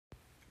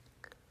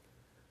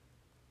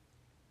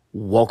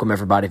Welcome,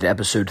 everybody, to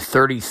episode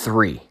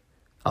 33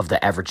 of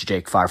the Average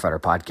Jake Firefighter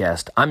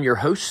Podcast. I'm your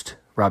host,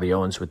 Robbie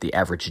Owens, with the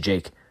Average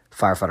Jake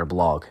Firefighter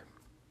blog.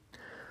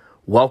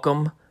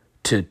 Welcome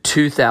to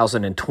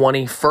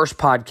 2020, first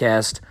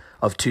podcast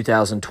of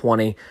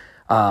 2020.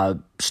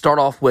 Start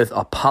off with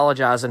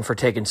apologizing for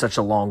taking such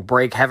a long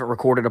break. Haven't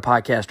recorded a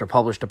podcast or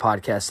published a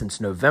podcast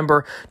since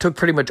November. Took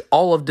pretty much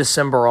all of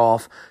December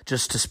off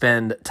just to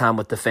spend time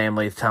with the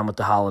family, time with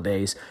the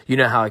holidays. You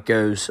know how it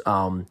goes.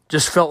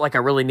 Just felt like I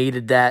really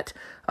needed that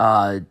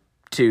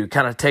to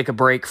kind of take a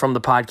break from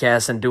the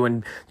podcast and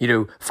doing,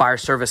 fire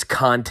service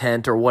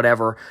content or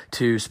whatever,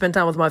 to spend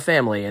time with my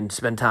family and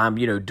spend time,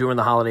 during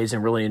the holidays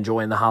and really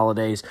enjoying the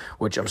holidays,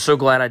 which I'm so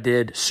glad I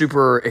did.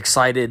 Super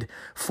excited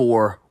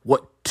for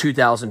what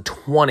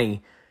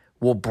 2020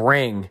 will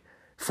bring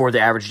for the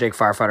Average Jake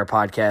Firefighter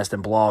Podcast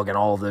and blog and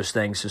all of those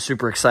things. So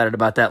super excited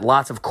about that.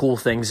 Lots of cool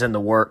things in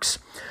the works,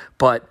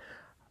 but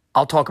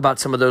I'll talk about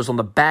some of those on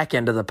the back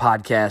end of the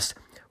podcast.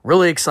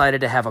 Really excited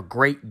to have a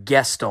great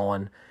guest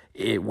on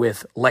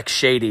with Lex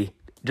Shady,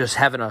 just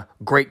having a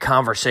great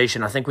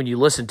conversation. I think when you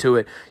listen to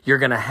it, you're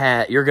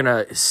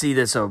gonna see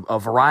this a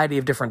variety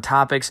of different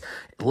topics.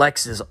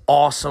 Lex is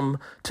awesome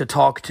to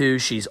talk to.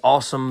 She's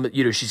awesome.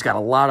 She's got a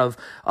lot of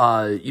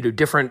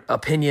different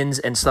opinions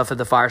and stuff at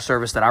the fire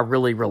service that I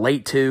really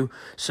relate to.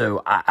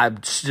 So I'm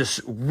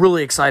just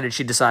really excited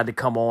she decided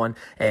to come on,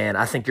 and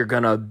I think you're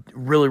gonna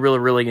really, really,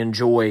 really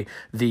enjoy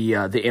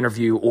the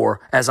interview,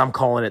 or as I'm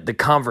calling it, the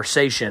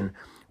conversation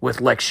with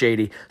Lex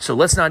Shady. So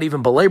let's not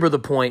even belabor the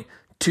point.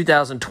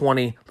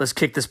 2020, let's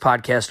kick this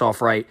podcast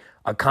off right.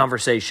 A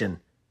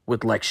conversation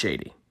with Lex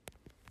Shady.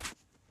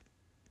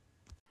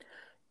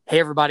 Hey,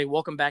 everybody.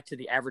 Welcome back to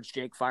the Average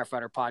Jake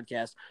Firefighter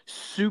Podcast.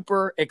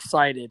 Super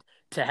excited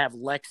to have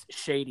Lex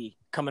Shady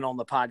coming on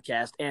the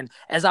podcast. And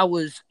as I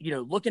was,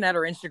 looking at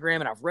her Instagram,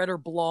 and I've read her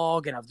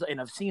blog, and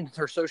I've seen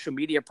her social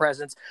media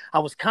presence, I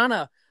was kind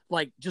of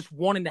just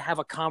wanting to have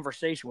a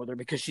conversation with her,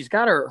 because she's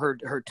got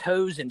her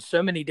toes in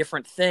so many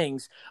different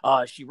things.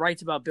 She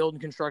writes about building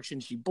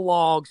construction. She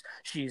blogs.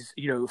 She's,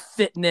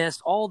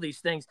 fitness, all these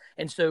things.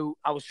 And so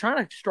I was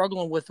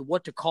struggling with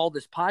what to call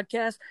this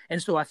podcast.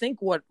 And so I think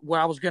what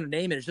I was going to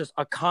name it is just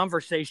a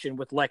conversation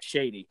with Lex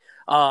Shady.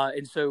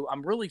 And so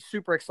I'm really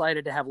super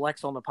excited to have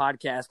Lex on the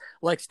podcast.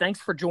 Lex, thanks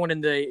for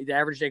joining the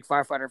Average Jake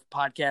Firefighter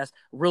Podcast.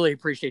 Really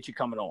appreciate you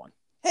coming on.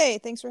 Hey,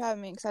 thanks for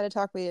having me. Excited to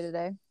talk with you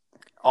today.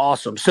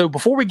 Awesome. So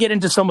before we get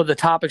into some of the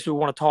topics we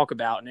want to talk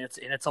about, and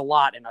it's a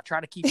lot, and I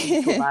try to keep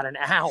it to about an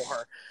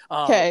hour.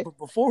 Okay. But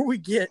before we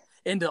get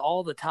into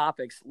all the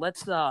topics,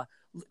 let's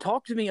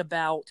talk to me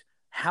about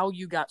how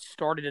you got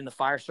started in the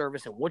fire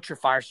service and what your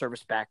fire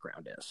service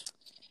background is.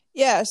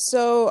 Yeah.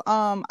 So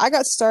I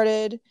got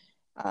started.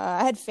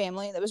 I had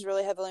family that was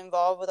really heavily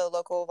involved with a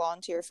local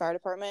volunteer fire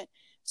department.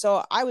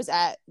 So I was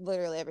at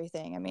literally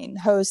everything. I mean,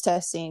 hose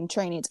testing,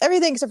 trainings,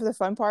 everything except for the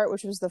fun part,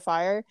 which was the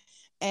fire.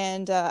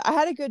 And I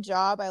had a good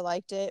job. I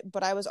liked it,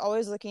 but I was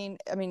always looking.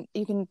 I mean,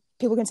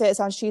 people can say it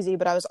sounds cheesy,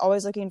 but I was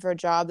always looking for a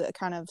job that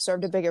kind of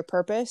served a bigger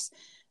purpose.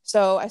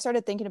 So I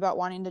started thinking about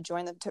wanting to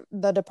join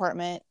the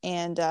department,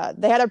 and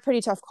they had a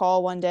pretty tough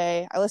call one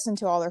day. I listened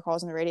to all their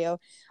calls on the radio.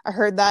 I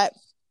heard that,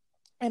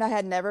 and I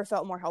had never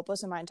felt more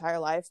helpless in my entire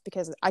life,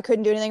 because I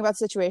couldn't do anything about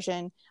the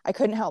situation. I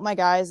couldn't help my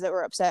guys that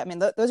were upset. I mean,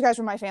 those guys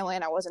were my family,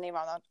 and I wasn't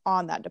even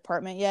on that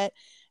department yet.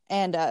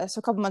 And so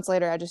a couple months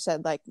later, I just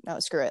said, no,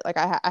 screw it.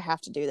 I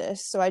have to do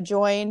this. So I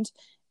joined.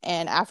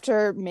 And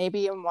after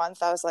maybe a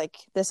month, I was like,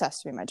 this has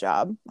to be my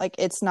job.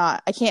 It's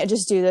not, I can't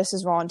just do this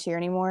as volunteer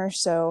anymore.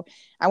 So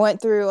I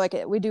went through,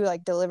 we do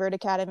delivered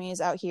academies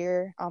out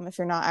here, if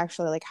you're not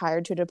actually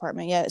hired to a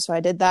department yet. So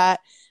I did that,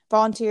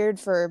 volunteered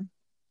for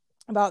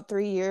about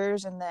 3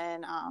 years. And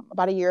then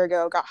about a year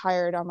ago, got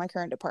hired on my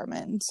current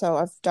department. So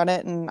I've done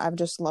it, and I've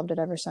just loved it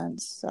ever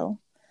since. So.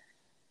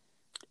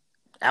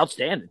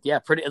 Outstanding. Yeah.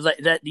 Pretty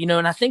that,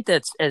 and I think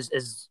that's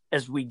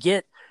as we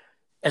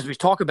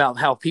talk about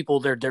how people,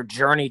 their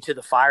journey to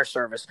the fire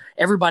service,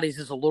 everybody's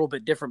is a little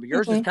bit different, but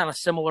yours is kind of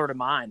similar to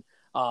mine.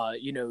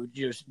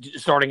 Just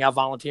starting out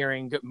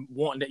volunteering,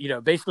 wanting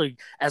to, basically,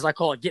 as I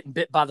call it, getting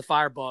bit by the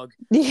fire bug.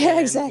 Yeah,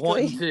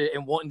 exactly.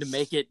 Wanting to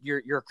make it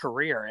your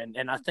career.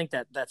 And I think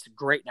that's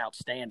great and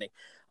outstanding.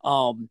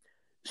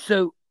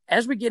 So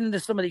as we get into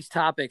some of these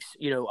topics,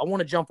 I want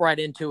to jump right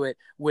into it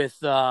with,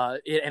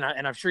 and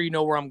I'm sure you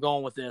know where I'm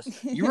going with this.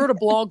 You wrote a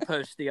blog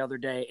post the other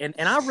day,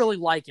 and I really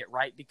like it,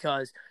 right?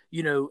 Because,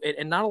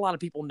 and not a lot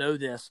of people know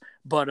this,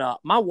 but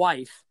my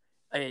wife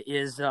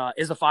is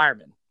a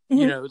fireman.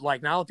 Mm-hmm.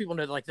 Not a lot of people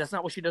know that's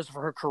not what she does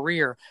for her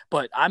career,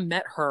 but I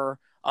met her.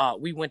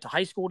 We went to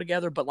high school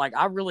together, but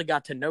I really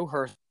got to know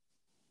her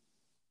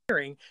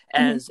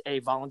as a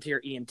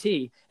volunteer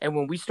EMT. And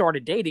when we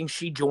started dating,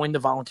 she joined the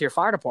volunteer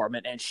fire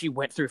department, and she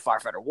went through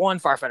firefighter 1,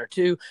 firefighter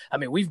 2. I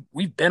mean,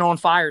 we've been on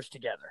fires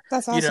together.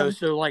 That's awesome.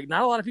 So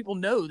not a lot of people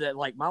know that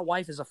my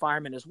wife is a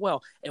fireman as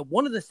well. And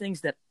one of the things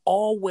that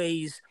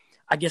always,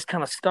 I guess,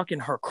 kind of stuck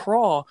in her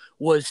craw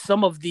was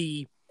some of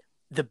the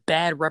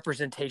bad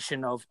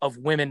representation of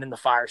women in the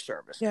fire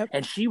service. Yep.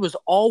 And she was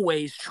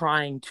always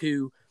trying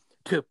to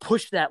to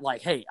push that,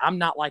 like, hey, I'm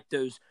not like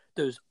those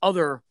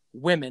other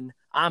women.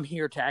 I'm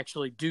here to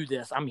actually do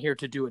this. I'm here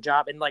to do a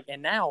job.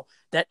 And now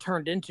that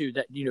turned into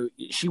that,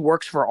 she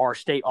works for our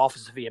state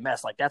office of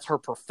EMS. Like, that's her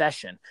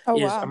profession, Oh,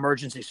 is wow.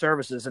 emergency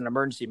services and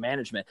emergency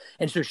management.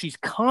 And so she's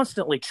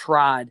constantly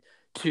tried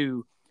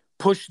to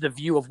push the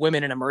view of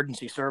women in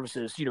emergency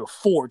services,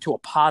 forward to a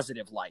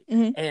positive light.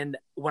 Mm-hmm. And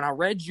when I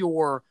read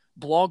your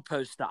blog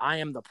post, the I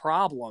Am the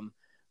Problem,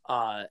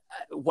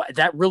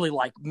 that really,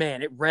 like,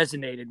 man, it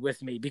resonated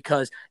with me,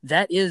 because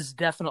that is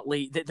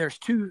definitely, there's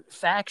two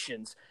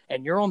factions,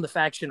 and you're on the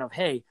faction of,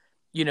 hey,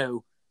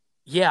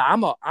 yeah,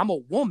 I'm a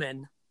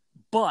woman,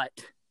 but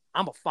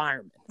I'm a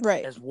fireman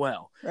Right. as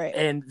well. Right.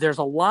 And there's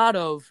a lot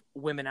of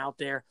women out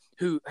there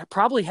who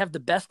probably have the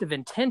best of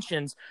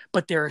intentions,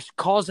 but they're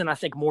causing, I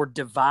think, more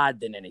divide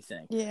than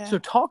anything. Yeah. So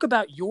talk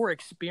about your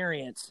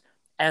experience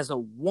as a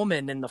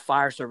woman in the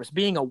fire service,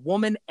 being a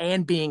woman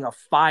and being a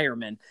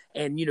fireman,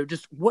 and,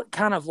 just what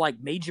kind of, like,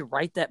 made you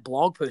write that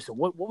blog post, and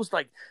what was,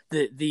 like,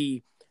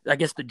 the I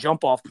guess the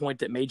jump off point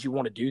that made you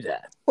want to do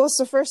that? Well,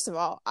 so first of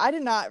all, I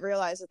did not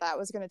realize that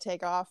was going to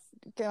take off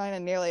kind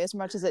of nearly as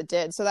much as it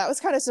did. So that was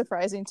kind of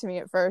surprising to me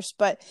at first,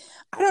 but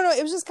I don't know.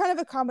 It was just kind of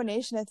a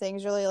combination of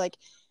things, really. Like,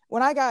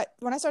 when I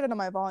started on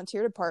my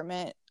volunteer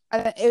department,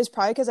 it was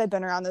probably because I'd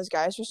been around those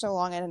guys for so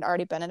long and had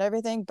already been at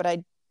everything,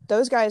 but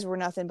those guys were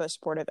nothing but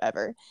supportive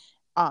ever.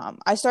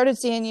 I started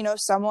seeing,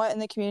 somewhat in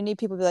the community,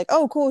 people be like,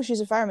 oh, cool,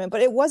 she's a fireman.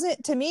 But it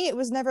wasn't, to me, it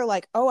was never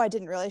like, oh, I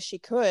didn't realize she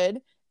could.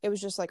 It was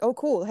just like, oh,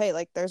 cool. Hey,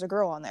 like, there's a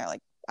girl on there.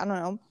 Like, I don't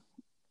know.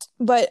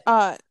 But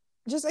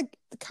just like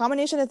the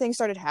combination of things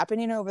started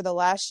happening over the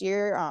last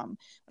year. When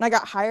I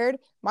got hired,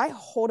 my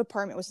whole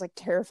department was, like,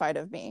 terrified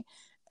of me.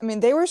 I mean,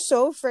 they were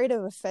so afraid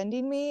of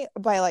offending me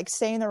by, like,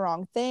 saying the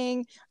wrong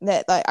thing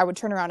that, like, I would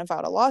turn around and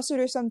file a lawsuit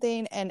or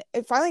something. And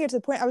it finally got to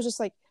the point I was just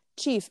like,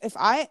 Chief, if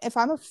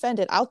I'm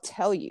offended, I'll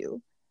tell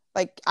you.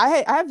 Like,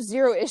 I have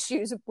zero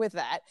issues with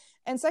that.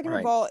 And second Right.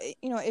 of all,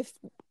 if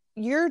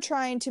you're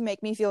trying to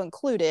make me feel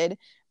included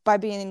by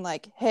being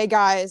like, hey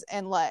guys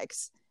and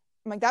Lex,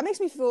 I'm like, that makes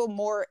me feel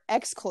more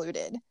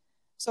excluded.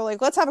 So,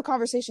 like, let's have a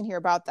conversation here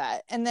about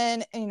that. And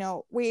then,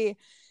 we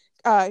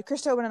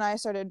Chris Tobin and I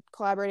started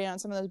collaborating on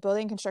some of those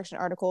building construction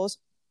articles,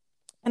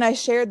 and I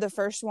shared the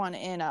first one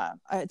in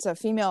it's a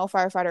female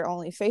firefighter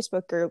only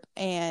Facebook group,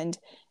 and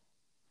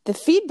the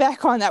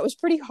feedback on that was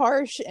pretty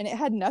harsh, and it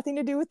had nothing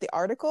to do with the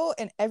article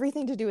and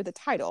everything to do with the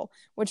title,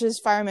 which is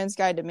Fireman's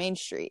Guide to Main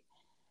Street.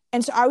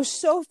 And so I was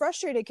so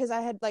frustrated because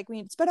I had, like,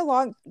 we spent a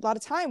lot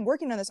of time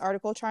working on this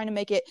article, trying to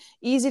make it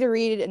easy to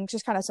read and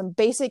just kind of some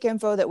basic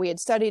info that we had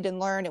studied and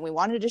learned, and we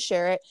wanted to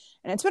share it.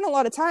 And it's been a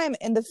lot of time,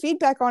 and the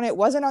feedback on it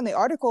wasn't on the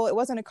article. It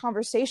wasn't a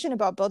conversation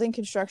about building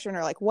construction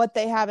or, like, what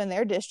they have in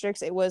their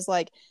districts. It was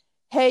like,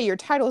 hey, your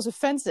title is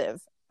offensive.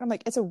 I'm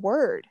like, it's a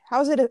word.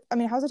 How's it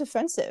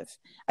offensive?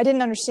 I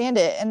didn't understand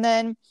it. And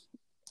then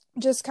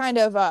just kind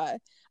of, I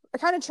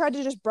kind of tried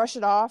to just brush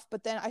it off,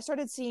 but then I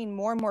started seeing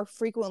more and more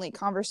frequently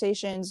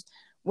conversations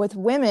with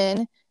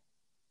women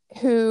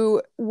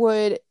who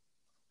would,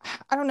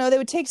 I don't know, they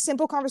would take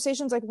simple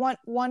conversations. Like,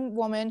 one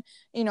woman,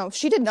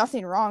 she did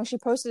nothing wrong. She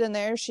posted in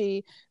there,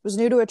 she was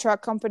new to a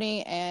truck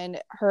company, and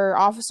her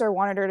officer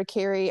wanted her to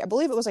carry, I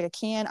believe it was like a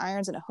can,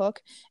 irons, and a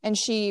hook. And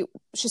she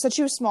said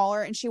she was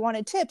smaller and she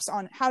wanted tips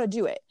on how to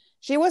do it.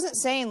 She wasn't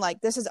saying,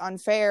 like, this is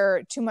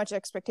unfair, too much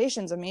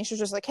expectations of me. She was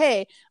just like,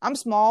 hey, I'm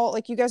small.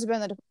 Like, you guys have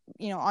been,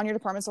 on your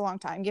departments a long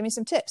time. Give me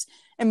some tips.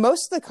 And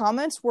most of the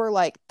comments were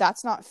like,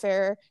 that's not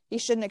fair. He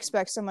shouldn't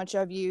expect so much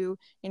of you.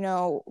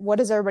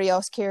 What is everybody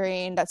else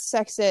carrying? That's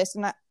sexist.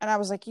 And I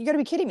was like, you got to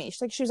be kidding me.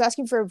 She was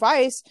asking for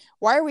advice.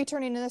 Why are we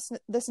turning this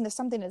into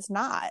something that's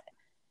not?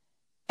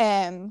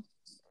 And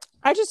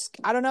I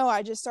don't know.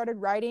 I just started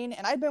writing,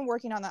 and I'd been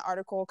working on that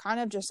article kind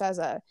of just as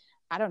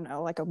I don't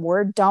know, like a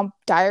word dump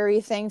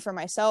diary thing for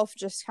myself,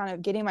 just kind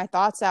of getting my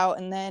thoughts out.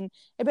 And then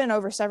it'd been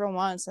over several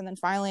months. And then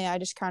finally I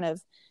just kind of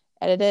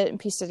edited it and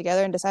pieced it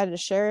together and decided to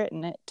share it,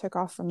 and it took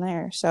off from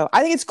there. So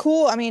I think it's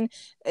cool. I mean,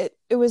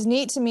 it was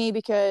neat to me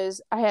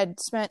because I had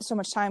spent so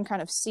much time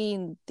kind of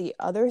seeing the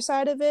other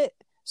side of it.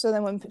 So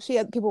then when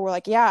people were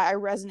like, yeah, I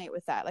resonate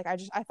with that. Like,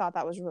 I thought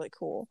that was really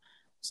cool.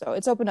 So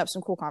it's opened up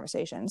some cool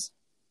conversations.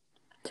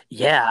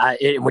 Yeah,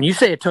 when you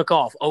say it took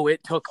off,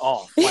 it took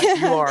off.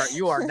 Like,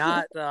 you are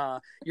not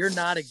you're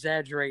not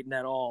exaggerating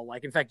at all.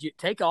 Like, in fact,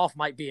 take off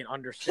might be an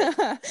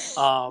understatement.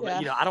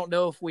 Yeah. I don't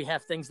know if we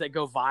have things that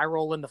go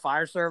viral in the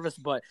fire service,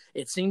 but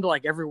it seemed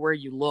like everywhere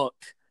you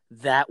looked,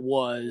 that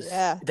was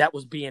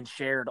being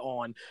shared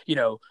on,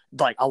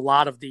 like a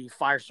lot of the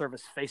fire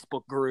service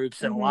Facebook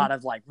groups and a lot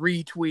of, like,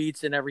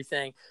 retweets and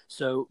everything.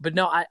 So, but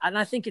no,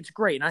 I think it's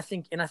great. And I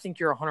think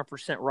you're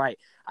 100% right.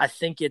 I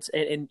think it's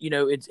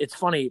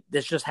funny.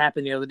 This just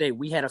happened the other day.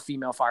 We had a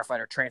female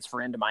firefighter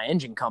transfer into my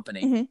engine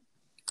company,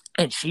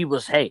 and she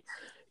was, hey,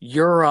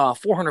 your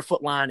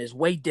 400-foot line is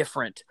way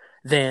different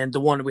than the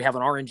one we have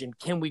on our engine.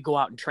 Can we go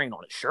out and train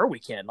on it? Sure, we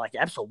can. Like,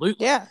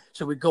 absolutely. Yeah.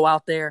 So we go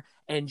out there,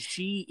 and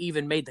she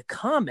even made the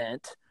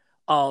comment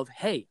of,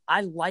 hey,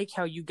 I like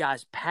how you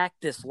guys pack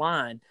this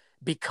line,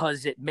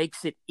 because it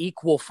makes it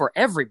equal for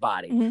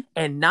everybody.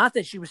 And not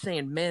that she was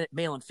saying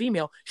male and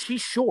female.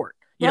 She's short.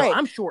 You know,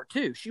 I'm short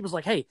too. She was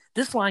like, hey,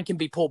 this line can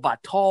be pulled by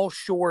tall,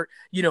 short,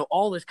 you know,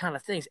 all this kind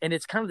of things. And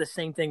it's kind of the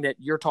same thing that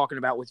you're talking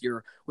about with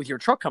your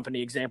truck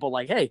company example.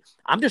 Like, hey,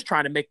 I'm just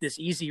trying to make this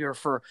easier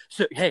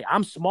hey,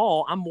 I'm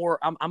small.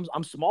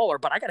 I'm smaller,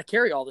 but I got to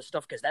carry all this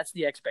stuff because that's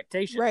the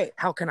expectation. Right.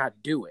 How can I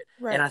do it?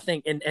 Right. And I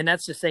think, and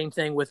that's the same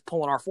thing with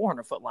pulling our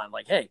 400-foot line.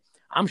 Like, hey,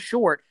 I'm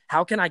short.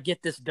 How can I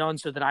get this done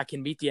so that I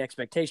can meet the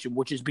expectation,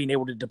 which is being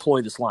able to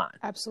deploy this line?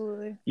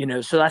 Absolutely. You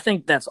know, so I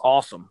think that's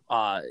awesome.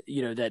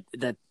 You know,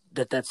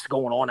 that's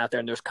going on out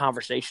there and those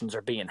conversations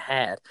are being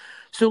had.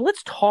 So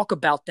let's talk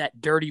about that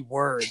dirty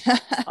word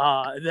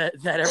that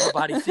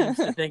everybody seems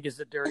to think is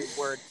a dirty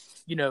word,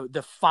 you know,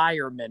 the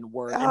fireman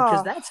word. And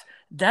because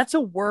that's a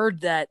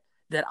word that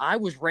I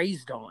was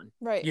raised on,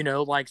 right? You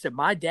know, like I said,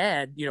 my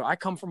dad, you know, I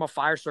come from a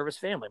fire service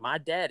family. My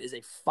dad is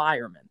a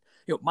fireman.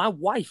 You know, my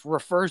wife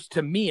refers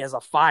to me as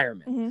a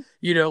fireman,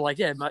 you know, like,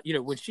 yeah, you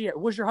know, what's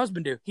your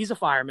husband do? He's a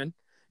fireman.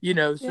 You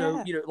know,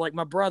 so, you know, like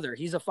my brother,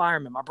 he's a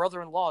fireman. My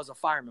brother-in-law is a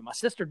fireman. My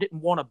sister didn't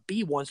want to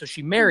be one, so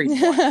she married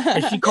one,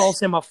 and she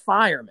calls him a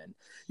fireman,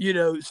 you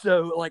know,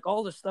 so like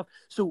all this stuff.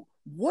 So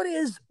what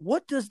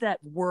does that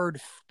word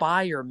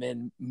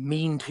fireman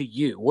mean to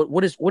you?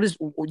 What is,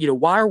 you know,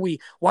 why are we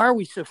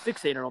so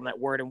fixated on that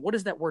word, and what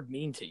does that word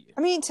mean to you?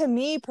 I mean, to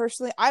me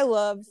personally, I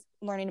love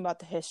learning about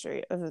the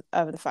history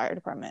of the fire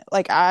department.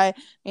 Like, I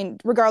mean,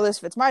 regardless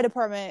if it's my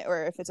department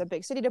or if it's a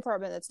big city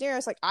department that's near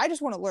us, like, I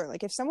just want to learn.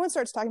 Like, if someone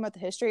starts talking about the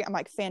history, I'm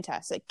like,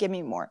 fantastic, give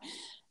me more.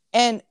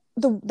 And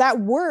that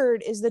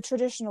word is the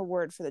traditional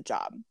word for the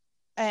job.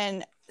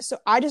 And so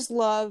I just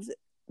love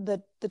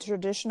the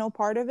traditional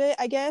part of it,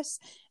 I guess.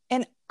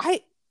 And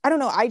I don't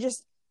know, I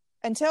just,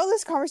 until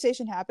this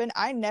conversation happened,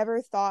 I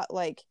never thought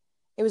like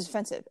it was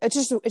offensive. It's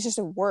just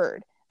a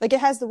word. Like,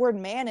 it has the word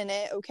man in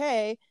it,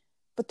 okay,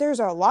 but there's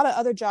a lot of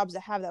other jobs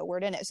that have that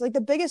word in it. So like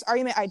the biggest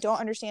argument I don't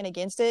understand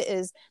against it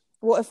is,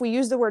 well, if we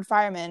use the word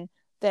fireman,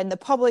 then the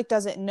public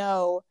doesn't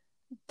know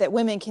that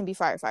women can be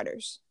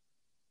firefighters.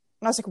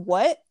 And I was like,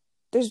 what?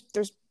 There's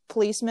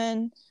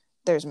policemen,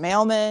 there's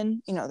mailmen,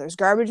 you know, there's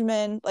garbage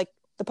men. Like,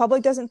 the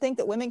public doesn't think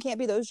that women can't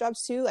be those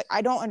jobs too. Like,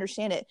 I don't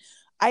understand it.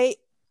 I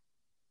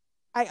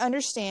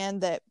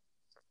understand that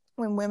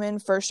when women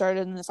first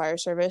started in the fire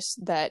service,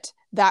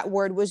 that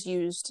word was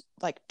used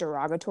like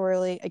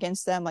derogatorily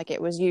against them. Like,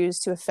 it was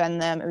used to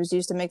offend them. It was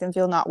used to make them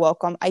feel not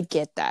welcome. I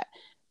get that.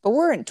 But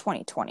we're in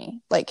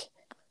 2020. Like,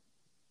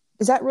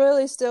 is that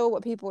really still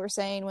what people were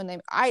saying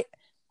when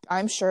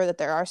I'm sure that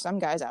there are some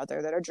guys out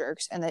there that are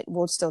jerks and that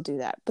will still do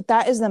that. But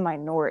that is the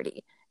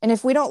minority. And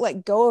if we don't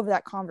let go of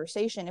that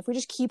conversation, if we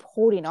just keep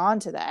holding on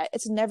to that,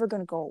 it's never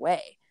going to go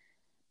away.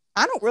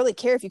 I don't really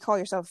care if you call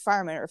yourself a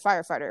fireman or a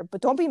firefighter, but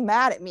don't be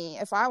mad at me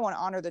if I want to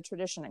honor the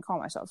tradition and call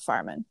myself a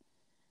fireman.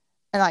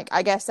 And like,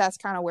 I guess that's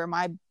kind of where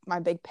my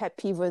big pet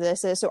peeve with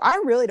this is. So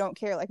I really don't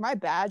care. Like, my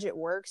badge at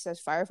work says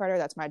firefighter.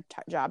 That's my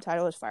job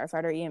title is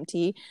firefighter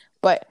EMT.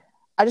 But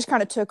I just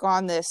kind of took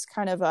on this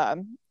kind of,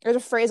 there's a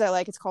phrase I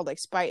like. It's called like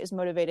spite is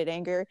motivated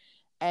anger.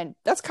 And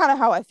that's kind of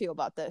how I feel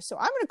about this. So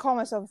I'm going to call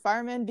myself a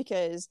fireman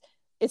because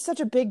it's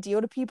such a big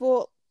deal to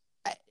people.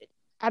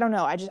 I don't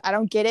know. I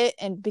don't get it.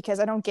 And because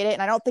I don't get it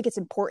and I don't think it's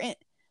important,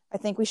 I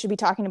think we should be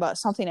talking about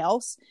something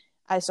else.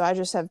 So I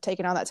just have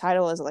taken on that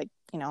title as like,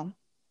 you know.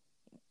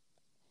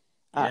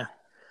 Yeah.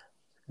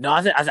 No,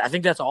 I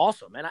think that's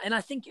awesome. And I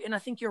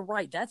think you're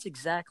right. That's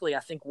exactly, I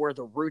think, where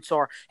the roots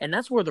are. And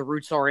that's where the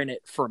roots are in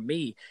it for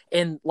me.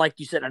 And like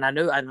you said, and I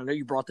know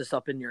you brought this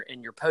up in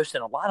your post,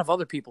 and a lot of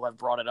other people have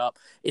brought it up,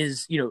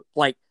 is, you know,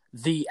 like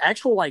the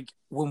actual, like,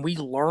 when we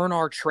learn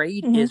our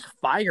trade is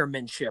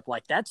firemanship.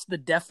 Like, that's the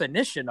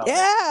definition of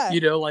it.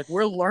 You know, like,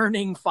 we're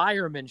learning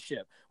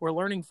firemanship. We're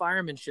learning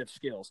firemanship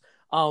skills.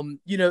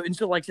 You know, and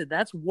so like I said,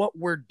 that's what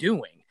we're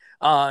doing.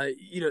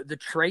 You know, the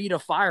trade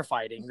of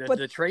firefighting,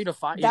 the trade of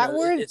fire.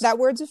 That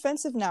word's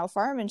offensive now.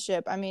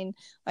 Firemanship. I mean,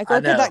 like,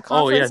 look at that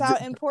conference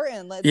out in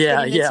Portland. Let's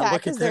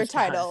attack is their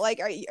title. Like,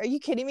 are you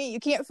kidding me? You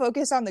can't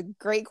focus on the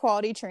great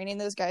quality training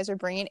those guys are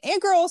bringing,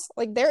 and girls.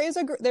 Like,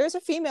 there's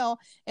a female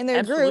in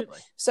their group,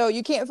 so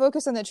you can't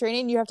focus on the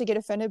training. You have to get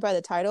offended by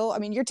the title. I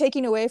mean, you're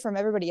taking away from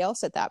everybody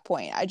else at that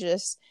point.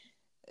 It's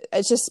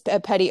just a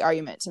petty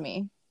argument to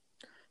me.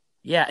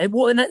 Yeah,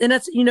 and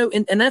that's, you know,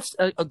 and that's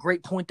a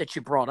great point that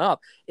you brought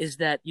up, is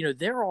that, you know,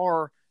 there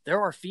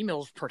are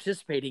females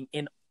participating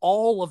in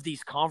all of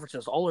these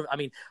conferences. I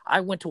mean,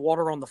 I went to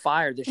Water on the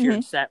Fire this year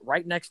and sat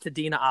right next to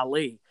Dina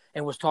Ali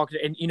and was talking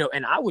to, and, you know,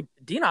 and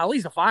Dina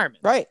Ali's a fireman,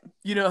 right?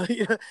 You know,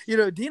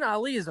 Dina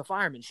Ali is a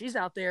fireman. She's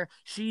out there.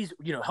 She's,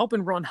 you know,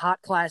 helping run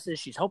hot classes.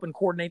 She's helping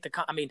coordinate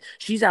I mean,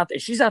 she's out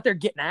there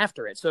getting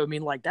after it. So, I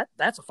mean, like,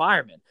 that's a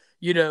fireman.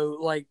 You know,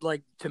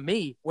 like to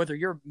me, whether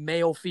you're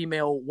male,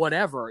 female,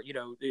 whatever, you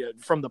know,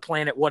 from the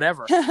planet,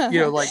 whatever, you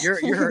know, like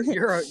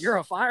you're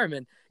a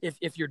fireman,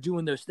 if you're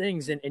doing those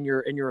things and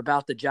you're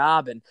about the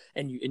job and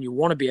you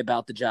want to be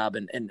about the job.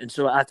 And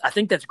so I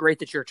think that's great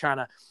that you're trying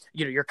to,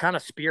 you're kind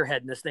of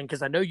spearheading this thing,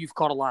 because I know you've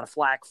caught a lot of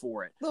flack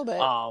for it. A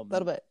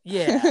little bit.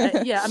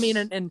 Yeah. I mean,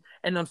 and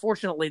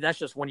unfortunately, that's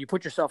just when you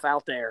put yourself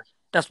out there,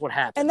 that's what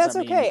happens. And that's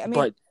okay. I mean,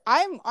 but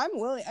I'm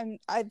willing.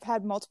 I've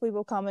had multiple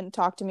people come and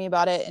talk to me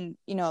about it, and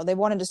they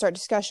wanted to start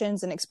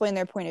discussions and explain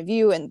their point of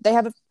view, and they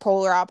have a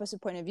polar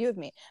opposite point of view of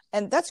me,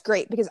 and that's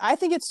great, because I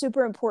think it's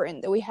super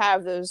important that we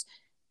have those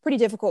pretty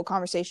difficult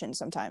conversations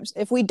sometimes.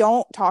 If we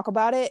don't talk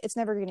about it, it's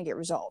never going to get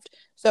resolved.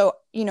 So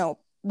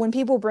when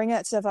people bring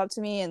that stuff up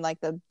to me and like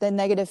the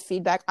negative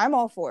feedback, I'm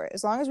all for it,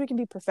 as long as we can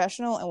be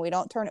professional and we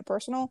don't turn it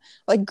personal.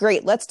 Like,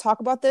 great, let's talk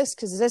about this,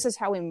 because this is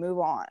how we move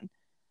on.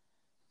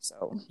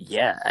 So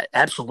yeah,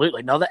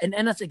 absolutely. No, that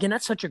and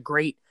that's such a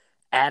great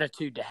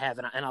attitude to have,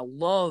 and I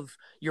love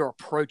your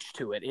approach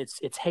to it.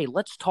 It's hey,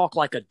 let's talk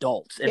like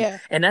adults,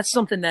 and that's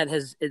something that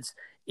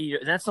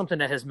that's something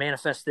that has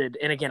manifested.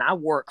 And again, I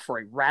work for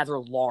a rather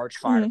large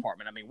fire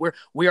department. I mean,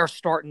 we are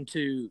starting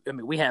to. I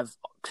mean, we have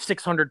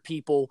 600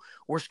 people.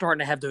 We're starting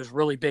to have those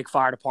really big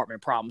fire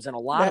department problems, and a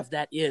lot of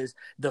that is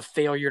the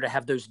failure to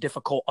have those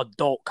difficult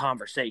adult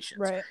conversations.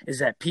 Right. Is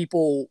that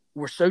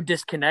we're so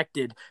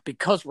disconnected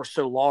because we're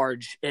so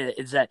large?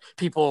 Is that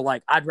people are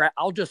like,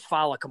 I'll just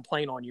file a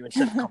complaint on you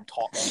instead of come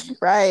talk to you.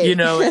 Right.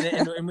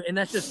 And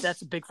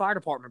that's a big fire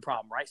department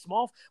problem, right?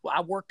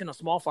 I worked in a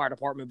small fire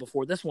department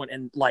before this one,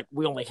 and like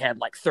we only had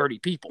like 30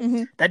 people.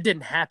 Mm-hmm. That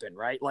didn't happen,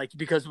 right? Like,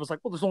 because it was like,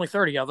 well, there's only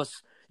 30 of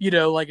us.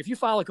 Like if you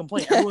file a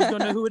complaint, everyone's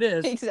gonna know who it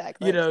is.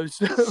 Exactly.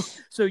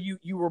 So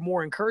you were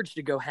more encouraged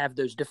to go have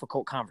those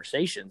difficult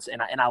conversations,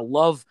 and I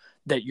love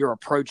that your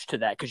approach to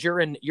that, because you're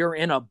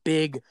in a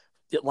big,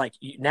 like,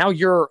 now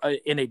you're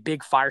in a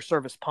big fire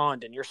service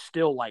pond, and you're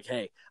still like,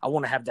 hey, I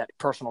want to have that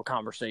personal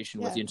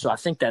conversation with you. And so I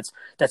think that's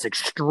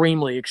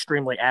extremely,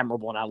 extremely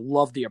admirable, and I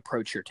love the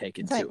approach you're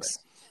taking to it.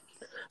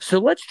 So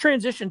let's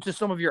transition to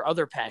some of your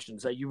other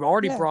passions that you've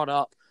already brought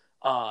up.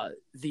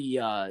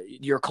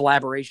 Your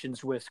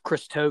collaborations with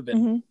Chris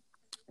Tobin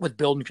with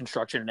building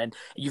construction, and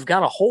you've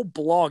got a whole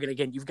blog, and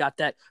again, you've got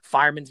that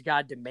Fireman's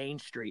Guide to Main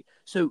Street.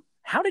 So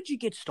how did you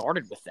get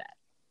started with that?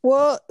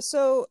 Well,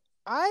 so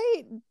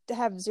I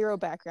have zero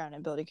background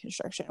in building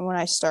construction. And when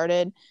I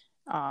started,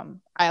 I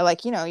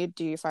you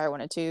do your fire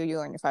 102, you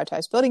learn your 5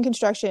 types of building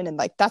construction, and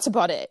like that's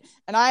about it.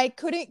 And I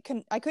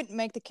couldn't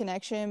make the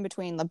connection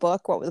between the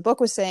book, what the book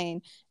was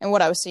saying, and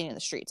what I was seeing in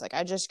the streets. Like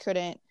I just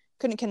couldn't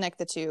connect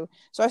the two.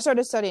 So I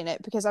started studying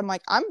it, because I'm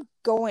like, I'm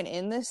going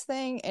in this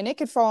thing and it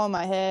could fall on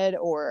my head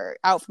or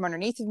out from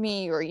underneath of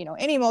me, or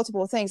any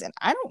multiple things, and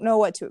I don't know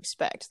what to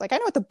expect. Like, I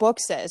know what the book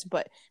says,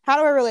 but how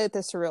do I relate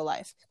this to real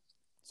life?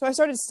 So I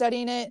started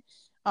studying it.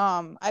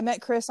 I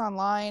met Chris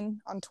online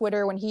on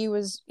Twitter when he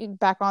was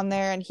back on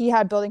there, and he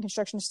had building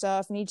construction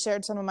stuff, and he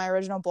shared some of my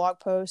original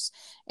blog posts,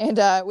 and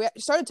we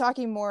started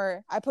talking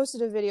more. I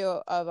posted a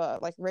video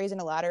of like raising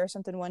a ladder or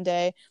something one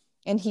day,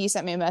 and he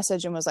sent me a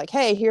message and was like,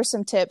 hey, here's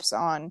some tips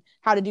on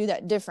how to do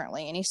that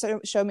differently. And he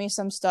showed me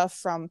some stuff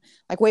from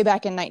like way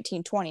back in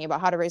 1920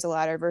 about how to raise a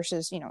ladder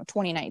versus,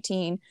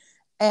 2019.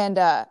 And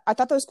I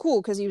thought that was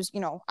cool, because he was,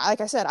 like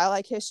I said, I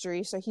like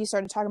history. So he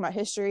started talking about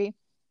history.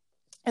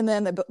 And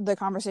then the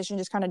conversation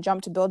just kind of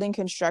jumped to building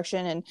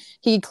construction, and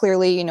he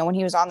clearly, when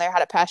he was on there,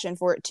 had a passion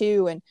for it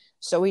too. And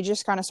so we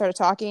just kind of started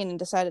talking and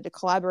decided to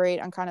collaborate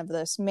on kind of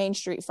this Main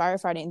Street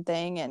firefighting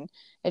thing, and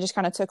it just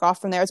kind of took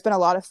off from there. It's been a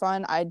lot of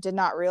fun. I did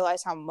not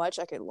realize how much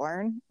I could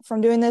learn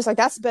from doing this. Like,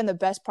 that's been the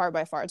best part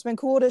by far. It's been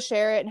cool to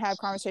share it and have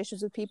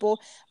conversations with people,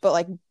 but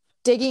like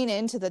digging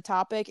into the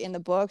topic in the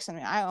books. I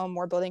mean, I own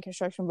more building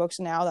construction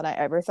books now than I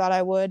ever thought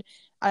I would.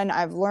 And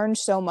I've learned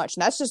so much.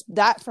 And that's just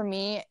that for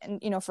me,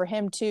 and, for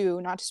him too,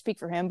 not to speak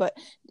for him, but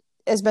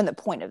has been the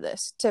point of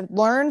this, to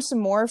learn some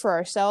more for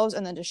ourselves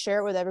and then to share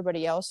it with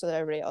everybody else so that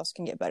everybody else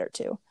can get better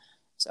too.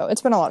 So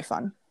it's been a lot of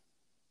fun.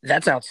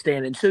 That's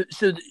outstanding. So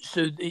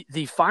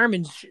the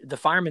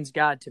Fireman's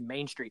Guide to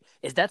Main Street,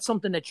 is that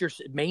something that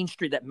Main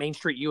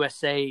Street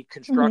USA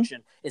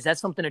construction, is that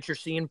something that you're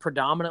seeing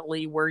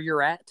predominantly where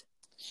you're at?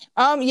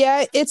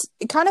 Yeah, it's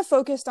kind of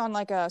focused on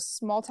like a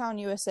small town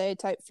USA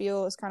type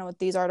feel is kind of what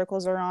these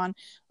articles are on.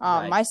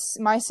 Right.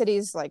 My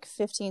city's like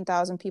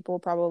 15,000 people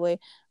probably.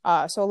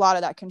 So a lot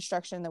of that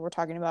construction that we're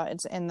talking about,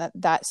 it's in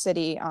that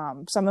city.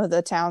 Some of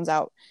the towns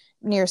out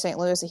near St.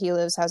 Louis that he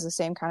lives has the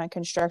same kind of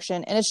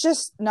construction, and it's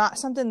just not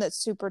something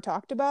that's super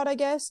talked about, I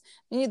guess.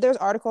 There's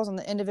articles on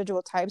the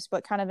individual types,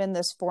 but kind of in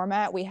this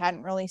format, we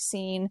hadn't really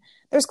seen,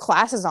 there's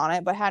classes on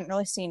it, but hadn't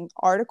really seen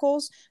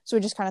articles. So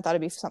we just kind of thought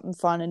it'd be something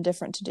fun and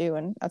different to do.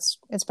 And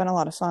it's been a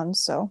lot of fun.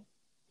 So.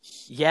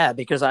 Yeah,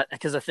 because I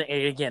think,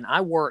 again,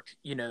 I work,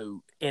 in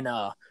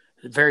a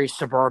very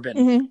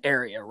suburban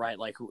area, right?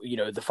 Like,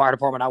 the fire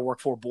department I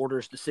work for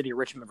borders the city of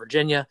Richmond,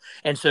 Virginia.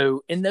 And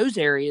so in those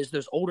areas,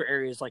 those older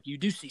areas, like, you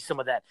do see some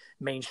of that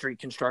Main Street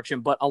construction,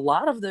 but a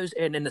lot of those,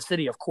 and in the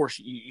city, of course,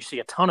 you see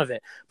a ton of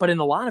it, but in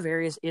a lot of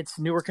areas, it's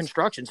newer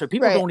construction. So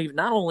people don't even,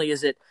 not only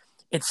is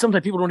it's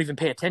something people don't even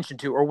pay attention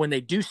to, or when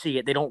they do see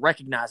it, they don't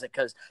recognize it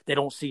because they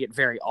don't see it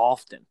very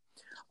often.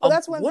 Well,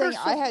 that's one what thing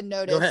I had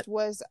Go ahead. noticed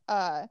was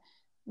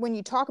when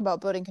you talk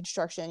about building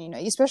construction, you know,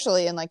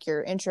 especially in like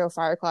your intro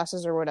fire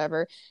classes or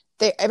whatever,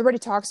 everybody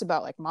talks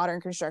about like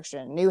modern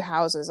construction, new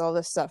houses, all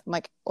this stuff. I'm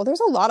like, well, there's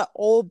a lot of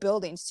old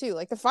buildings too.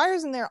 Like the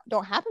fires in there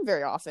don't happen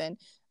very often,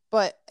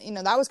 but you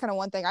know, that was kind of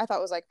one thing I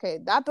thought was like, okay,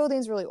 that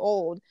building's really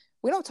old.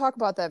 We don't talk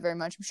about that very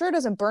much. I'm sure it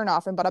doesn't burn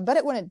often, but I bet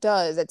it when it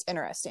does, it's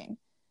interesting.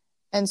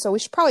 And so we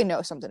should probably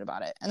know something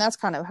about it. And that's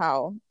kind of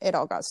how it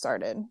all got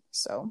started.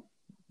 So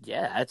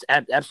Yeah, that's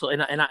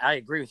absolutely, and I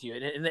agree with you.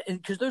 And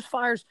because those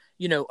fires,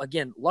 you know,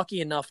 again,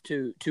 lucky enough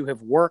to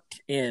have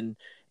worked in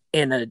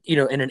a, you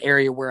know, in an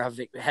area where I've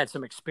had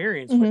some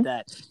experience with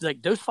that.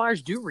 Like those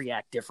fires do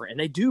react different, and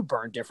they do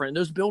burn different, and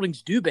those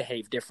buildings do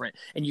behave different.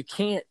 And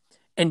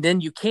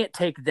then you can't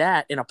take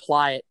that and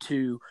apply it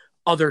to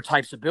other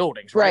types of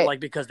buildings, right? Like,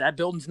 because that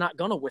building's not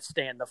going to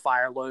withstand the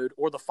fire load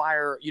or the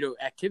fire, you know,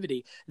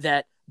 activity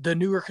that the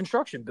newer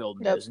construction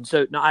building is. And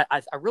so, no,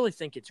 I really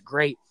think it's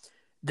great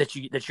that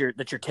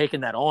you're taking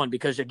that on,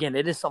 because again,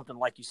 it is something,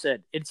 like you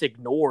said, it's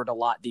ignored a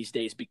lot these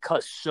days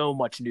because so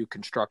much new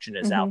construction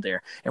is out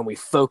there, and we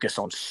focus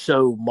on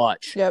so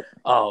much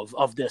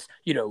of this,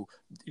 you know,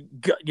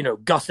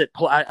 gusset.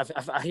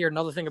 I hear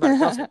another thing about a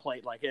gusset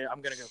plate, like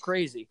I'm going to go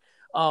crazy.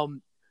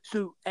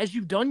 So as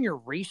you've done your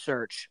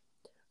research,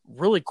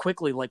 really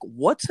quickly, like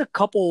what's a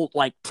couple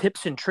like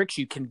tips and tricks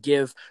you can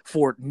give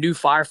for new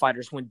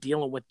firefighters when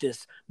dealing with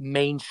this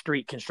main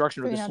street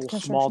construction or this little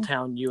small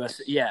town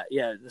US? Yeah,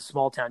 the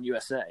small town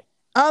USA.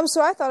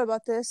 So I thought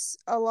about this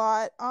a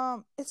lot.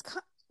 It's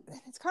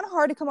kind of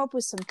hard to come up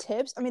with some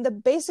tips. I mean,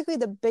 basically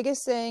the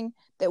biggest thing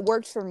that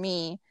worked for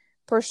me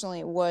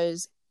personally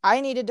was I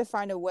needed to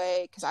find a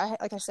way, because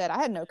like I said, I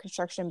had no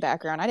construction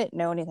background. I didn't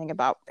know anything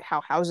about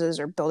how houses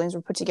or buildings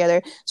were put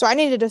together. So I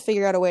needed to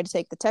figure out a way to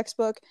take the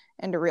textbook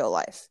into real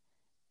life.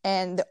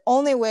 And the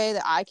only way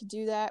that I could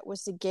do that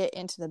was to get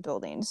into the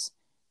buildings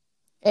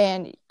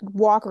and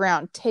walk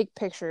around, take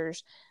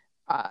pictures,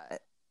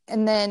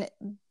 and then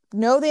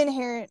know the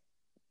inherent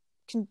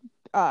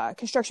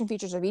construction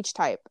features of each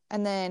type.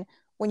 And then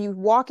when you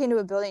walk into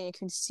a building, you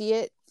can see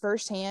it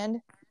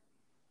firsthand.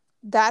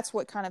 That's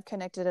what kind of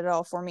connected it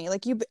all for me.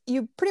 Like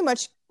you pretty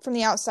much from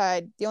the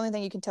outside, the only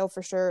thing you can tell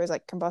for sure is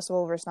like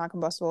combustible versus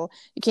non-combustible.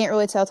 You can't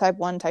really tell type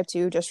 1, type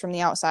 2 just from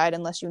the outside,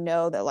 unless you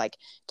know that like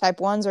type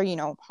 1s are, you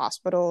know,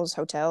 hospitals,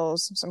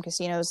 hotels, some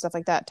casinos, stuff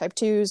like that. Type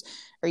 2s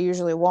are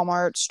usually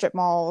Walmart, strip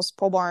malls,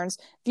 pole barns.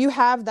 If you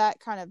have that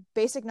kind of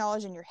basic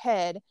knowledge in your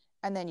head,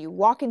 and then you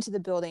walk into the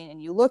building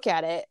and you look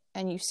at it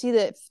and you see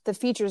the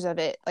features of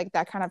it, like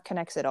that kind of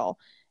connects it all.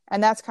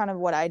 And that's kind of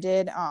what I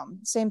did.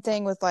 Same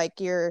thing with like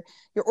your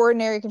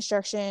ordinary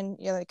construction,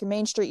 you know, like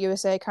Main Street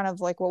USA, kind of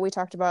like what we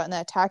talked about in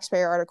that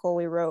taxpayer article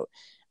we wrote.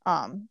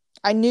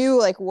 I knew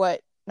like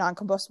what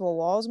non-combustible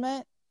walls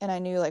meant, and I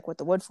knew like what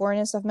the wood flooring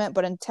and stuff meant,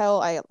 but until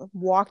I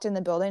walked in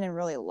the building and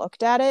really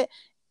looked at it,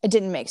 it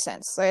didn't make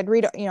sense. So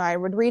I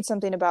would read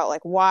something about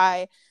like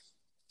why,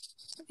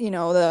 you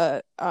know,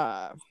 the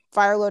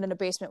fire load in a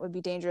basement would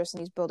be dangerous in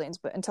these buildings,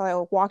 but until I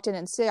walked in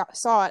and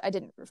saw it, I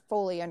didn't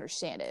fully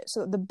understand it.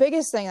 So the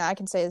biggest thing that I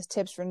can say as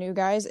tips for new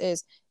guys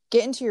is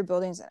get into your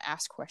buildings and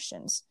ask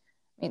questions.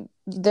 I mean,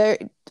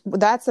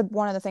 that's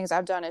one of the things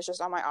I've done is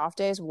just on my off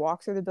days,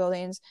 walk through the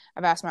buildings.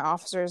 I've asked my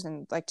officers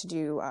and like to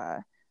do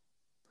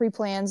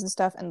pre-plans and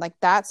stuff, and like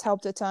that's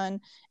helped a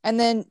ton. And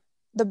then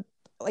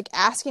like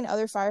asking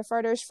other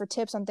firefighters for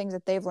tips on things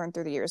that they've learned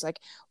through the years. Like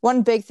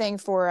one big thing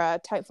for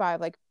type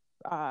 5, like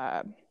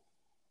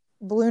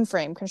balloon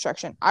frame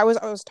construction. I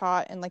was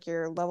taught in like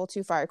your level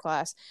 2 fire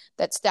class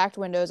that stacked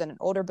windows in an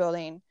older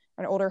building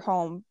or an older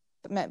home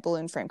meant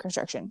balloon frame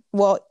construction.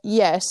 Well,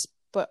 yes,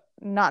 but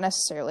not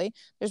necessarily.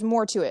 There's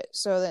more to it.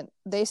 So then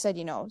they said,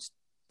 you know,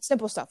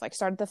 simple stuff like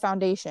start at the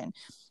foundation.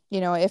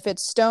 You know, if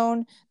it's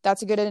stone,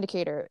 that's a good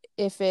indicator.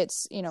 If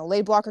it's, you know,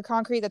 laid block or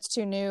concrete, that's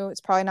too new.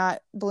 It's probably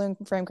not balloon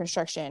frame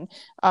construction.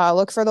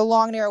 Look for the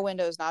long, narrow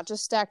windows, not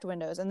just stacked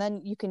windows. And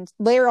then you can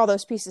layer all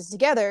those pieces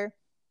together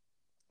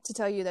to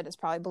tell you that it's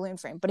probably balloon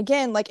frame. But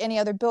again, like any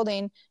other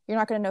building, you're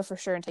not going to know for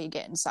sure until you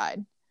get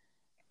inside.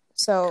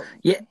 So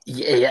yeah,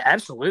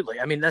 absolutely.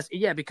 I mean,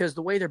 because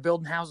the way they're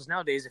building houses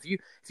nowadays, if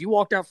you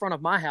walked out front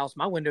of my house,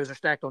 my windows are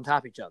stacked on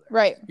top of each other.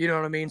 Right. You know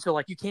what I mean? So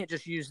like, you can't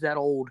just use that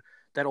old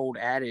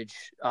adage.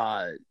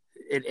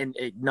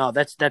 No,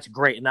 that's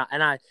great.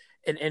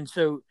 And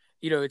so,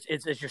 you know,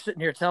 it's as you're sitting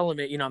here telling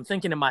me, you know, I'm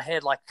thinking in my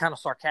head, like kind of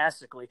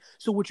sarcastically.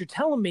 So what you're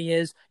telling me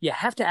is you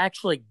have to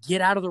actually get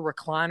out of the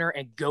recliner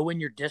and go in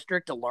your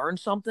district to learn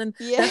something.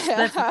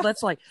 Yeah.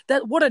 That's like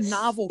that. What a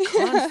novel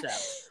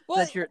concept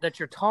that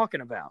you're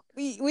talking about.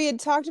 We had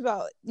talked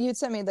about, you had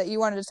sent me that you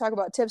wanted to talk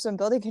about tips on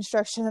building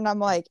construction. And I'm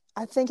like,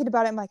 I'm thinking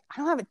about it. I'm like, I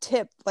don't have a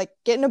tip. Like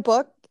get in a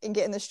book and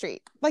get in the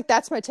street. Like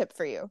that's my tip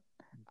for you.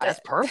 That's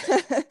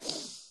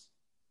perfect.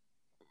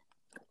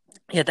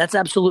 Yeah, that's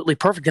absolutely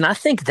perfect. And I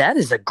think that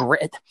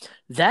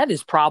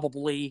is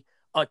probably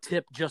a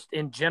tip just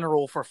in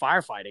general for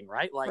firefighting,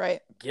 right?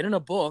 Like get in a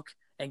book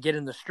and get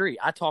in the street.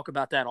 I talk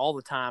about that all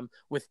the time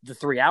with the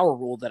 3-hour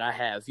rule that I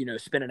have,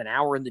 spending an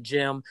hour in the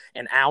gym,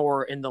 an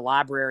hour in the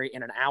library,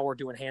 and an hour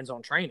doing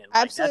hands-on training.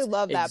 I absolutely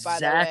love that, by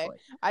the way.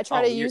 I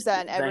try to use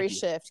that in every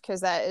shift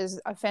because that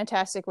is a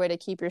fantastic way to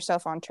keep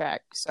yourself on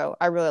track. So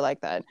I really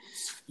like that.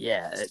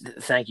 Yeah,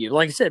 thank you.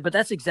 Like I said, but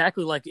that's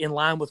exactly like in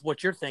line with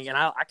what you're thinking.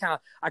 I kind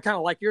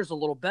of like yours a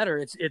little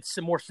better. It's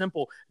more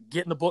simple.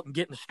 Get in the book and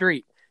get in the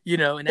street.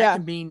 And that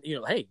can mean,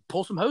 hey,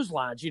 pull some hose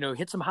lines,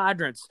 hit some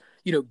hydrants,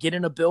 get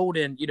in a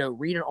building,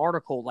 read an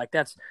article. Like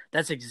that's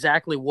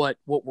exactly what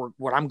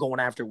I'm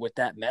going after with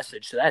that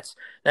message. So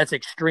that's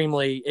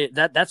extremely,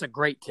 that's a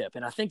great tip.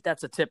 And I think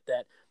that's a tip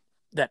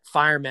that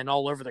firemen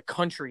all over the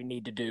country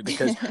need to do,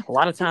 because a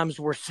lot of times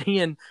we're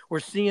seeing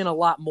a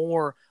lot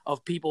more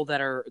of people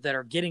that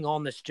are getting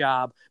on this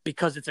job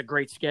because it's a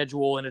great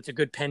schedule and it's a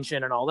good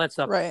pension and all that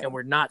stuff. Right. And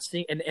we're not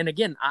seeing, and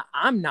again,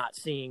 I'm not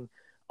seeing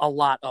a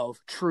lot of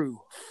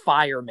true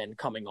firemen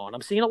coming on.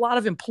 I'm seeing a lot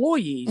of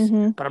employees,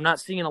 but I'm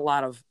not seeing a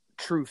lot of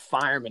true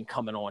firemen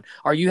coming on.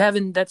 Are you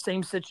having that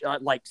same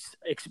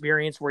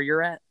experience where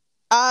you're at?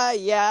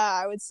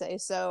 Yeah, I would say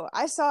so.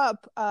 I saw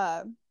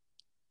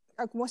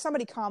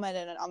somebody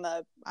commented on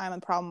the I'm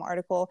a Problem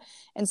article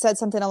and said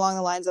something along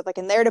the lines of, like,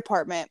 in their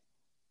department,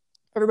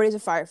 everybody's a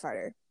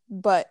firefighter,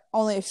 but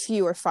only a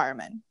few are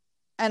firemen.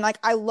 And like,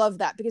 I love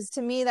that, because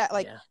to me that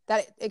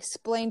that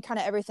explained kind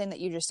of everything that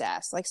you just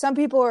asked. Like, some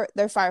people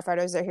they're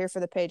firefighters, they're here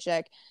for the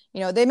paycheck.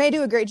 They may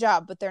do a great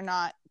job, but they're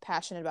not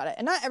passionate about it.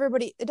 And not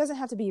everybody, it doesn't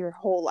have to be your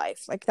whole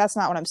life. Like, that's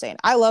not what I'm saying.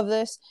 I love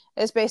this.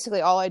 It's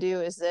basically all I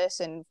do is this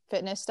and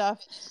fitness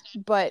stuff,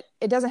 but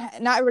it doesn't,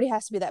 not everybody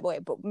has to be that way.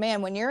 But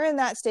man, when you're in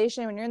that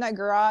station, when you're in that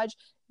garage,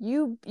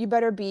 you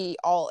better be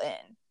all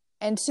in.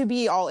 And to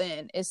be all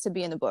in is to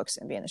be in the books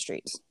and be in the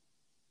streets.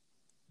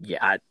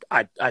 Yeah,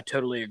 I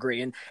totally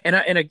agree.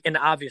 And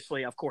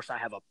obviously, of course, I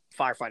have a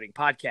firefighting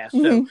podcast.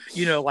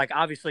 So, like,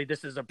 obviously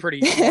this is a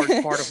pretty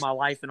large part of my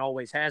life and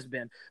always has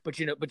been, but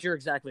you're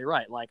exactly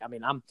right. Like, I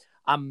mean,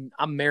 I'm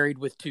married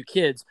with 2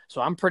 kids, so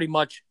I'm pretty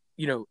much,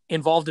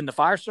 involved in the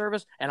fire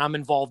service, and I'm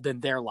involved in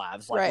their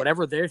lives. Like,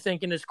 whatever they're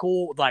thinking is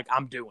cool, like,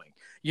 I'm doing,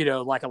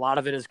 like, a lot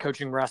of it is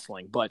coaching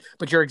wrestling, but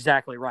you're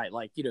exactly right.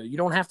 Like, you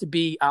don't have to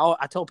be,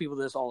 I tell people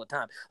this all the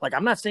time. Like,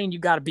 I'm not saying you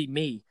got to be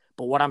me,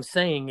 but what I'm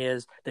saying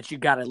is that you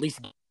got to at least.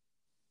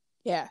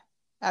 Yeah,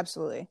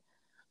 absolutely.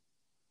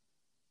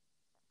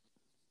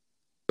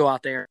 Go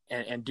out there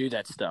and do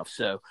that stuff.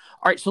 So, all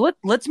right. So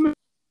let's move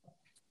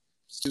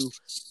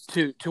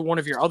to one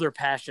of your other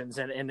passions.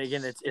 And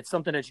again, it's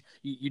something that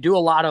you do a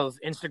lot of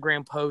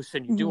Instagram posts,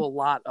 and you do a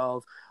lot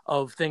of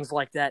things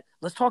like that.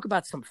 Let's talk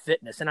about some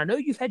fitness. And I know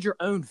you've had your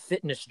own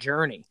fitness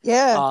journey.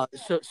 Yeah.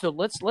 So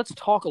let's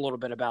talk a little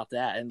bit about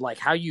that, and like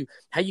how you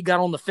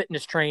got on the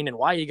fitness train and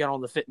why you got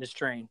on the fitness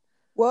train.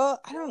 Well,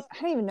 I don't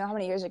even know how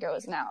many years ago it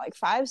is now, like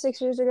 5-6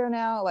 years ago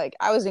now. Like,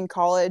 I was in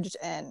college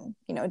and,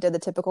 did the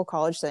typical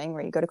college thing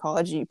where you go to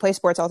college, you play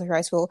sports all through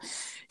high school.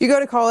 You go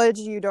to college,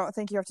 you don't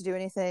think you have to do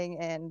anything.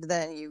 And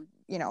then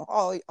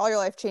all your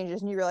life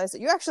changes and you realize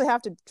that you actually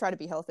have to try to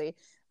be healthy.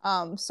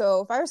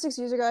 So 5 or 6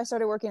 years ago, I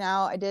started working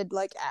out. I did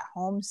like at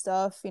home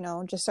stuff,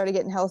 just started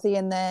getting healthy.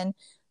 And then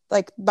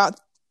like about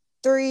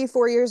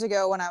 3-4 years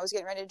ago, when I was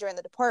getting ready to join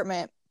the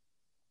department,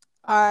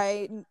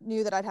 I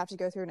knew that I'd have to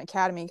go through an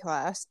academy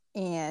class,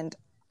 and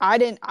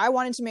I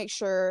wanted to make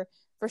sure,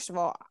 first of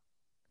all,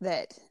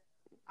 that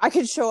I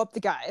could show up the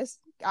guys.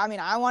 I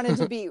mean, I wanted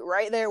to be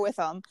right there with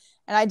them,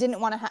 and I didn't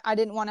want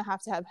to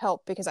have to have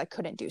help because I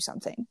couldn't do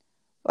something.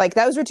 Like,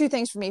 those were 2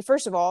 things for me.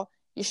 First of all,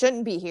 you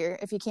shouldn't be here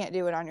if you can't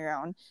do it on your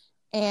own.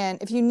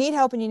 And if you need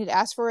help and you need to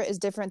ask for it, is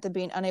different than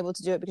being unable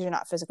to do it because you're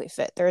not physically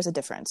fit. There is a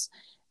difference.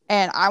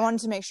 And I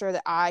wanted to make sure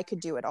that I could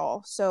do it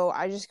all. So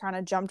I just kind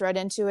of jumped right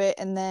into it.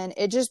 And then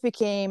it just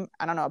became,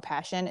 I don't know, a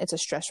passion. It's a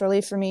stress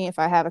relief for me. If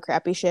I have a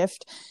crappy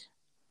shift,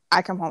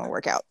 I come home and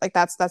work out. Like,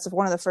 that's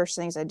one of the first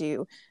things I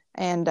do.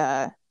 And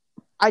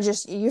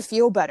you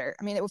feel better.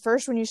 I mean, at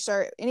first, when you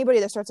start,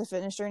 anybody that starts a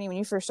fitness journey, when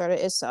you first start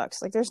it sucks.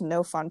 Like, there's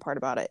no fun part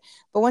about it.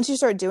 But once you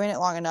start doing it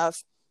long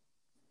enough,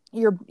 I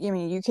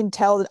can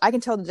tell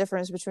the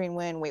difference between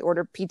when we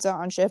order pizza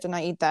on shift and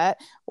I eat that,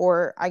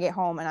 or I get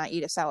home and I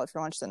eat a salad for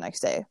lunch the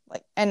next day.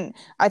 Like, and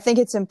I think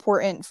it's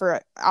important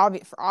for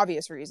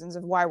obvious reasons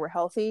of why we're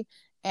healthy.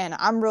 And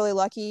I'm really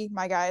lucky.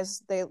 My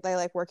guys, they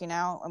like working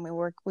out, and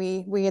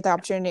we get the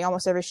opportunity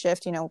almost every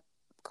shift,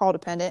 call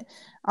dependent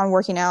on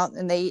working out,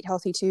 and they eat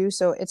healthy too.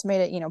 So it's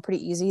made it,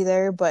 pretty easy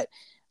there. But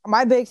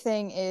my big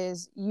thing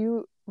is,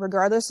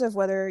 regardless of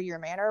whether you're a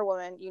man or a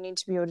woman, you need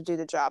to be able to do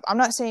the job. I'm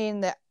not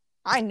saying that.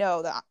 I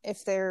know that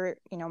if they're,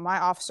 my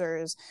officer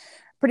is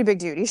a pretty big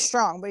dude. He's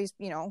strong, but he's,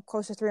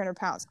 close to 300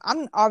 pounds.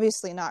 I'm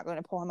obviously not going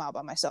to pull him out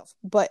by myself.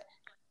 But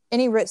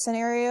any RIT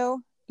scenario,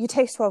 you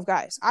take 12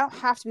 guys. I don't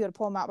have to be able to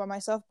pull him out by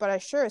myself, but I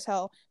sure as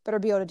hell better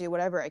be able to do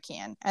whatever I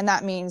can. And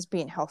that means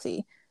being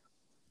healthy.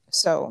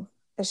 So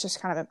it's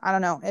just kind of, I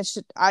don't know. It's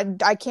just, I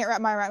can't wrap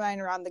my mind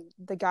around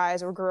the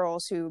guys or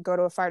girls who go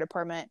to a fire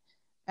department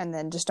and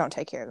then just don't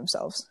take care of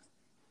themselves.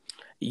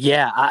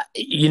 Yeah,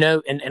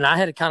 and I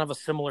had a kind of a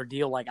similar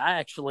deal. Like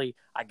I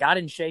got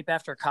in shape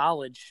after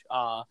college,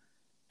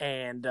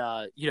 and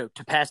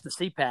to pass the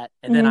CPAT,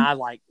 and then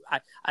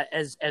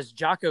Mm-hmm. as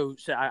Jocko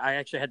said, I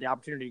actually had the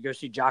opportunity to go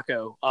see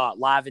Jocko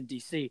live in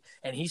DC,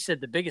 and he said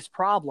the biggest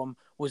problem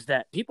was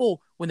that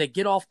people, when they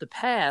get off the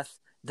path,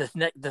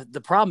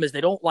 the problem is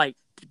they don't like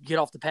get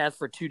off the path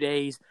for 2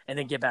 days and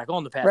then get back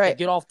on the path. They Right.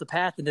 get off the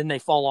path and then they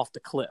fall off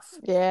the cliff.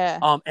 Yeah.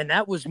 And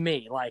that was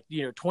me, like,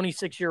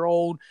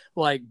 26-year-old,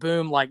 like,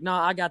 boom, like,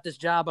 nah, I got this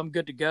job, I'm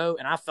good to go,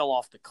 and I fell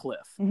off the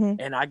cliff.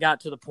 Mm-hmm. And I got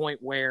to the point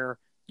where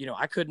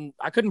I couldn't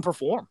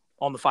perform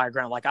on the fire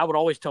ground. Like I would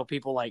always tell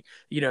people, like,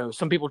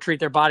 some people treat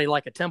their body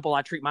like a temple.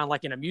 I treat mine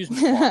like an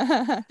amusement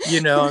park.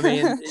 I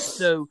mean,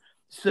 so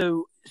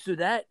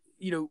that,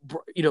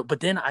 but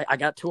then I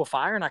got to a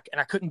fire and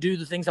I couldn't do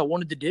the things I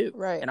wanted to do.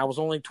 Right. And I was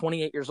only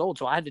 28 years old.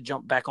 So I had to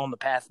jump back on the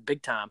path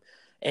big time.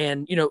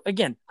 And,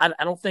 again,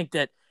 I don't think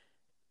that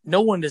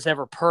no one is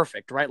ever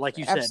perfect, right? Like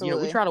you said,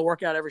 Absolutely. we try to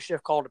work out every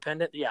shift call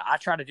dependent. Yeah, I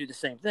try to do the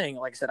same thing.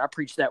 Like I said, I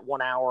preach that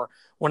 1 hour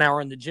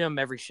in the gym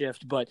every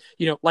shift. But,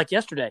 like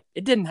yesterday,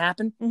 it didn't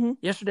happen. Mm-hmm.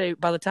 Yesterday,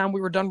 by the time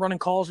we were done running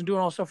calls and doing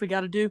all the stuff we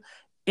got to do,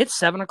 it's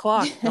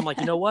 7:00. I'm like,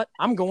 you know what?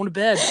 I'm going to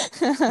bed.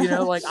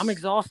 Like I'm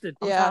exhausted.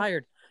 I'm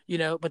tired.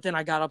 But then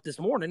I got up this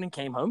morning and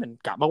came home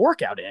and got my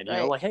workout in.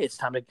 Right. Like, hey, it's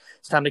time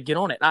to get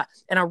on it.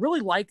 And I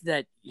really like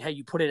that how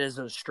you put it as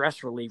a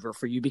stress reliever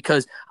for you,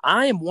 because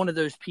I am one of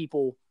those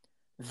people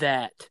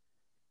that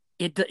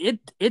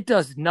it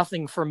does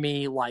nothing for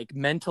me, like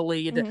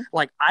mentally. Mm-hmm.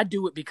 Like I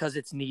do it because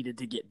it's needed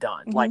to get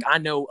done. Mm-hmm. Like I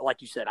know,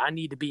 like you said, I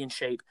need to be in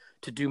shape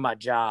to do my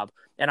job.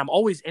 And I'm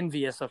always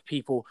envious of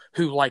people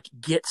who like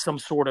get some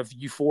sort of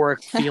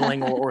euphoric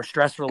feeling or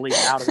stress relief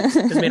out of it.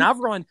 Because I mean, I've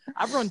run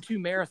 2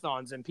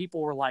 marathons and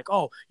people were like,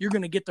 "Oh, you're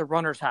going to get the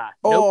runner's high."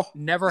 Nope,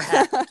 never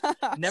happened.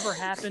 Never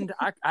happened.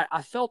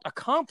 I felt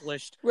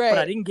accomplished, right. but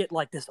I didn't get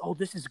like this. Oh,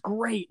 this is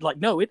great. Like,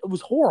 no, it was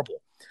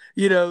horrible.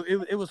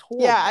 It was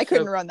horrible. Yeah, I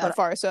couldn't run that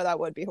far, so that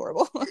would be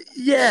horrible.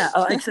 Yeah,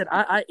 like I said,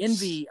 I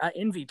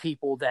envy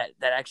people that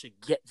actually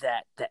get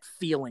that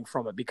feeling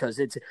from it, because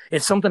it's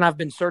something I've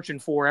been searching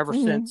for ever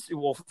since,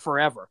 well,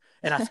 forever,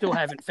 and I still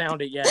haven't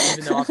found it yet,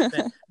 even though I've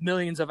spent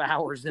millions of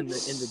hours in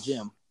the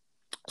gym.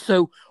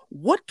 So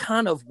what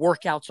kind of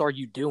workouts are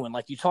you doing?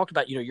 Like you talked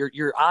about,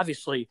 you're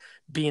obviously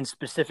being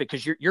specific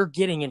because you're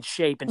getting in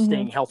shape and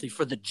staying healthy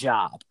for the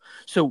job.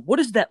 So what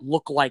does that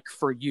look like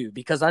for you?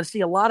 Because I see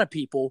a lot of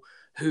people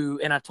who,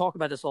 and I talk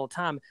about this all the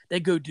time,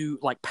 they go do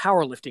like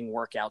powerlifting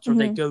workouts, or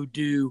they go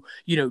do,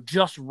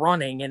 just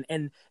running.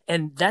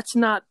 And that's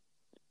not,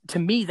 to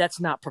me,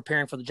 that's not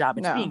preparing for the job.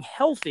 It's being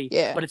healthy,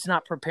 but it's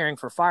not preparing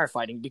for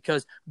firefighting,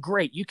 because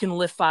great, you can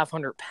lift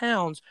 500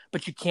 pounds,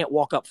 but you can't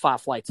walk up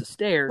 5 flights of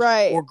stairs.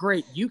 Right. Or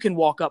great, you can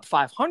walk up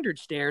 500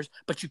 stairs,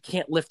 but you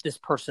can't lift this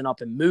person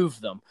up and move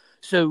them.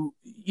 So,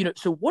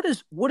 so what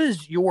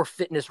does your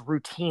fitness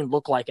routine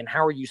look like, and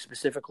how are you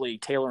specifically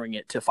tailoring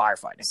it to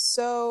firefighting?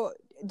 So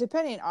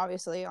depending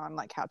obviously on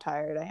like how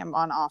tired I am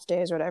on off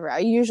days or whatever, I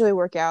usually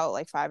work out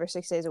like 5 or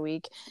 6 days a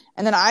week.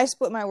 And then I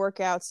split my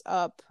workouts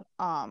up.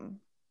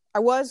 I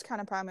was kind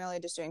of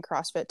primarily just doing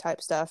CrossFit type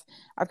stuff.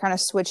 I've kind of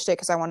switched it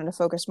because I wanted to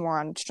focus more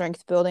on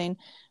strength building.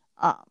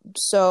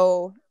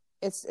 So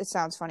it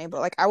sounds funny, but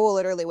like I will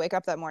literally wake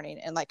up that morning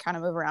and like kind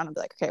of move around and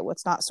be like, okay,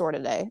 what's not sore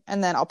today?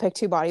 And then I'll pick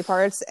 2 body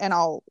parts and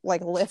I'll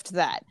like lift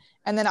that.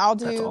 And then I'll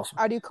do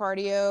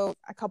cardio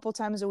a couple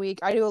times a week.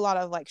 I do a lot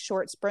of like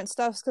short sprint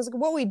stuff, because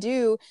what we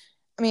do,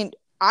 I mean,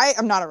 I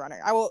am not a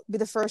runner. I will be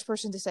the first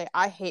person to say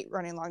I hate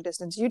running long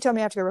distance. You tell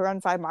me I have to go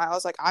run 5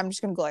 miles, like I'm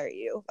just gonna glare at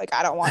you. Like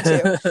I don't want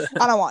to.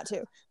 I don't want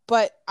to.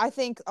 But I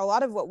think a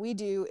lot of what we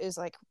do is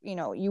like,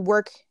 you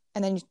work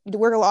and then you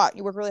work a lot,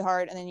 you work really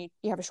hard, and then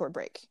you have a short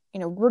break.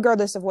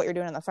 Regardless of what you're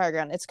doing in the fire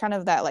ground, it's kind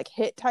of that like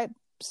HIIT type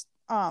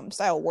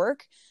style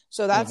work.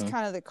 So that's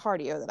kind of the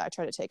cardio that I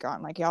try to take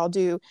on. Like I'll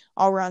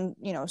run,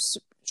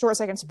 short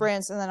second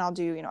sprints, and then I'll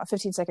do, a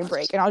 15-second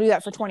break, and I'll do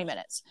that for 20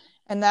 minutes.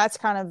 And that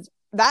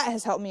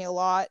has helped me a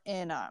lot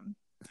in,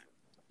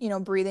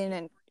 breathing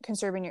and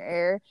conserving your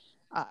air.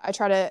 I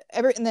try to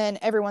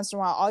every once in a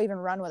while, I'll even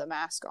run with a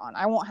mask on.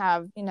 I won't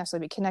have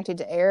necessarily be connected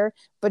to air,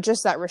 but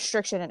just that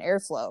restriction and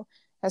airflow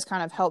has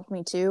kind of helped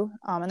me too.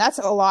 And that's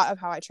a lot of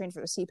how I trained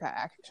for the CPAC.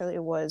 Actually,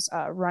 it was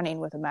running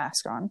with a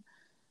mask on.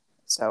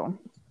 So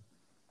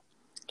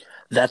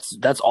that's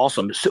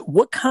awesome. So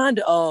what kind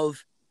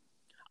of,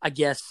 I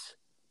guess,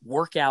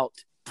 workout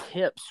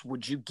tips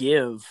would you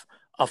give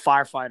a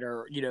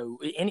firefighter,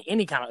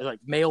 any kind of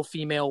like male,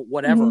 female,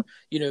 whatever,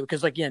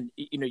 because again,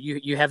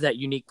 you have that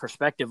unique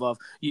perspective of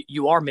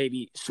you are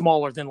maybe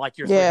smaller than like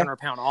your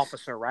 300-pound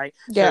officer, right?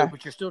 Yeah. So,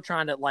 but you're still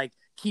trying to like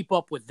keep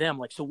up with them.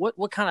 Like, so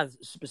what kind of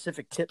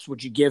specific tips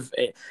would you give,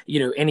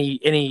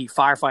 any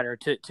firefighter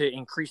to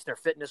increase their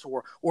fitness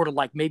or to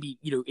like maybe,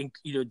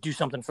 do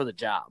something for the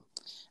job?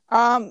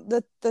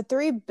 The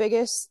 3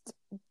 biggest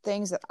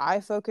things that I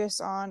focus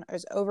on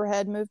is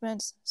overhead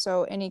movements.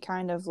 So any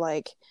kind of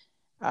like,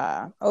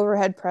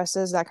 overhead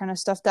presses, that kind of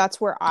stuff.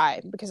 That's where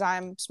because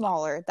I'm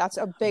smaller, that's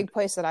a big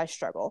place that I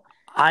struggle.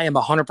 I am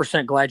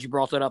 100% glad you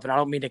brought that up, and I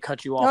don't mean to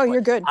cut you off, Oh, but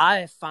you're good.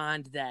 I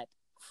find that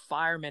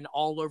firemen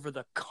all over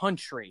the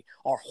country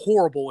are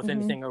horrible with Mm-hmm.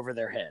 anything over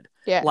their head.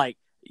 Yeah. Like,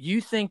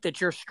 you think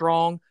that you're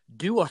strong,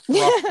 do a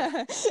thruster.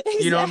 Yeah,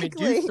 exactly. You know what I mean?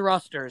 Do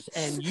thrusters,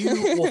 and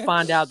you will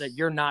find out that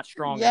you're not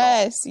strong at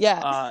all. Yes,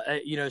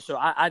 yeah. So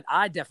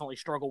I definitely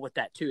struggle with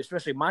that too,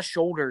 especially my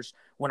shoulders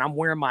when I'm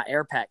wearing my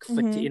air pack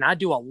fatigue, and I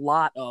do a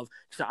lot of,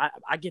 so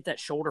I get that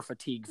shoulder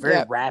fatigue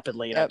very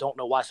rapidly, and I don't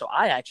know why. So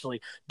I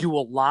actually do a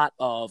lot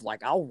of,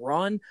 like, I'll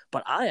run,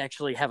 but I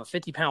actually have a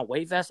 50-pound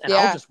weight vest, and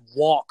I'll just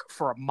walk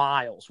for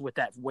miles with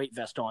that weight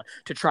vest on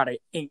to try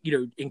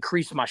to,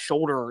 increase my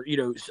shoulder,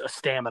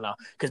 stamina.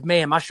 Because,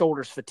 man, my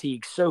shoulders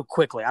fatigue so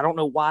quickly. I don't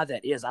know why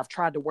that is. I've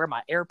tried to wear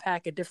my air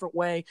pack a different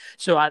way.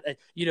 So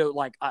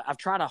I've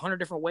tried 100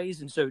 different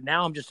ways. And so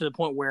now I'm just to the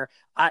point where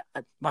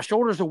my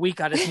shoulders are weak.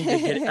 I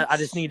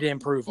just need to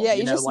improve them. Yeah,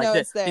 you just know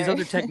it's there.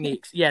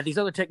 These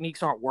other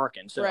techniques aren't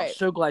working. So I'm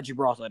so glad you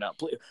brought that up.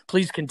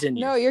 Please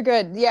continue. No, you're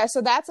good. Yeah,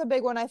 so that's a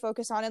big one I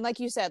focus on. And like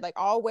you said, like,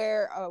 I'll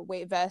wear a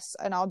weight vest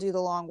and I'll do the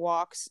long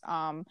walks.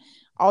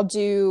 I'll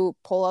do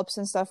pull-ups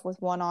and stuff with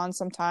one on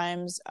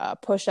sometimes,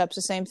 push-ups,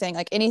 the same thing,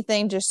 like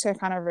anything just to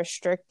kind of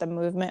restrict the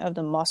movement of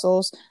the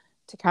muscles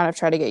to kind of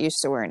try to get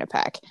used to wearing a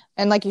pack.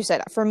 And like you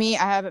said, for me,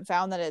 I haven't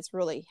found that it's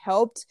really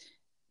helped,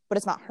 but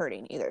it's not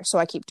hurting either. So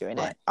I keep doing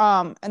it.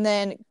 And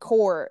then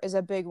core is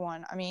a big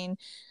one. I mean,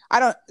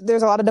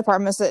 there's a lot of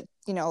departments that,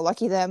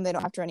 lucky them, they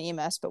don't have to run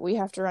EMS, but we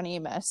have to run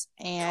EMS,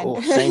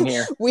 and same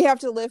here. We have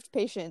to lift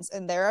patients.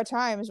 And there are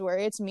times where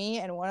it's me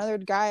and one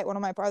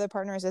of my other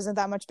partners isn't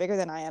that much bigger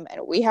than I am,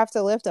 and we have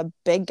to lift a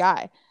big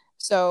guy.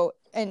 So,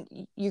 and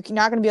you're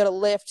not going to be able to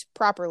lift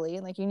properly,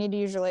 and like, you need to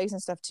use your legs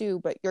and stuff too,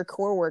 but your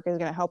core work is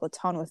going to help a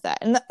ton with that.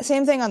 And the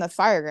same thing on the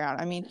fire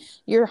ground. I mean,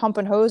 you're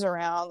humping hose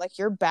around, like,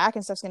 your back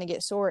and stuff's going to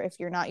get sore if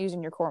you're not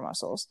using your core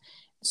muscles.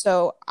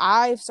 So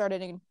I've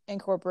started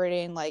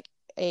incorporating like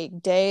a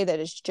day that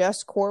is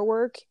just core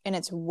work, and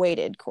it's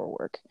weighted core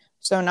work.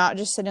 So not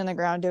just sitting on the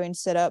ground doing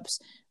sit-ups,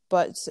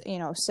 but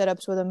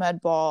sit-ups with a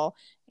med ball,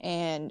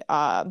 and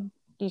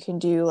you can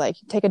do, like,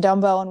 take a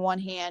dumbbell in one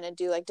hand and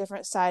do like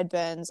different side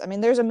bends. I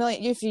mean, there's a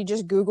million, if you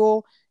just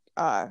Google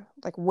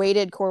like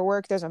weighted core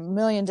work, there's a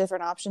million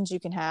different options you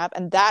can have,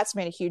 and that's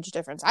made a huge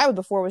difference. I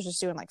before was just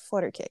doing like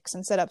flutter kicks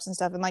and sit-ups and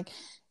stuff, and like,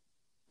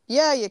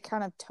 yeah, you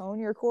kind of tone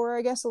your core,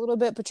 I guess, a little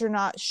bit, but you're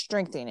not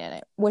strengthening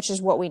it, which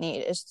is what we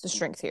need, is the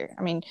strength here.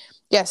 I mean,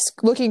 yes,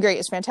 looking great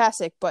is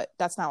fantastic, but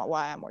that's not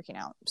why I'm working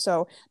out.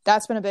 So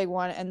that's been a big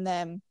one. And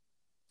then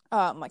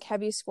like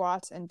heavy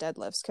squats and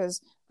deadlifts, because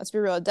let's be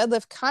real, a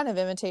deadlift kind of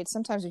imitates,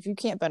 sometimes if you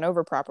can't bend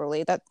over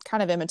properly, that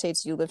kind of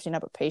imitates you lifting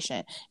up a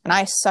patient. And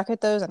I suck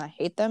at those and I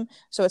hate them.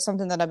 So it's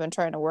something that I've been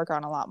trying to work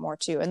on a lot more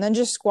too. And then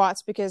just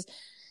squats, because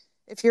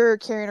if you're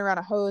carrying around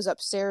a hose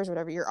upstairs or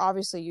whatever, you're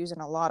obviously using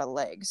a lot of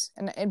legs.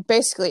 And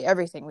basically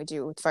everything we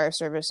do with fire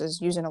service is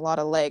using a lot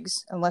of legs,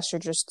 unless you're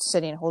just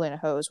sitting holding a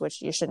hose,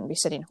 which you shouldn't be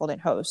sitting holding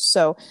hose.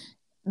 So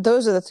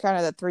those are the kind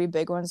of the three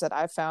big ones that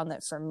I've found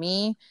that for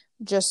me,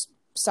 just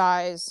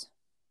size,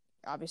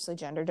 obviously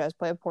gender does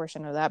play a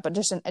portion of that, but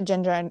just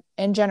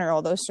in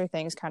general, those three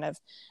things kind of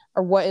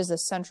are what is the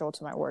central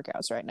to my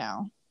workouts right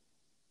now.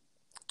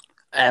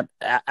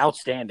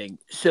 Outstanding.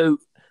 So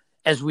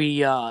as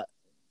we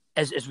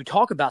as we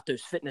talk about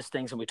those fitness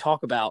things, and we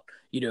talk about,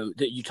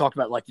 that you talked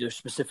about like those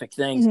specific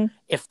things,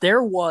 if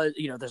there was,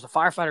 there's a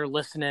firefighter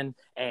listening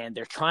and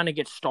they're trying to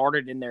get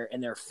started in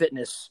their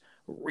fitness,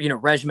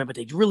 regimen, but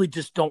they really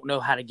just don't know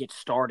how to get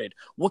started,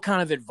 what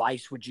kind of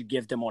advice would you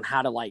give them on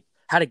how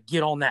to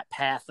get on that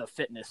path of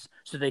fitness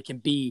so they can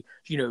be,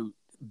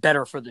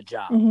 better for the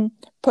job?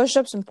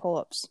 Push-ups and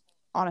pull-ups.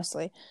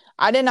 Honestly,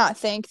 I did not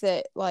think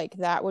that like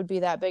that would be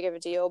that big of a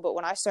deal, but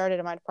when I started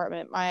in my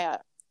department,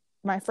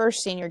 my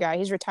first senior guy,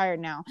 he's retired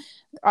now,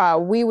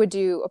 we would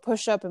do a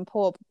push-up and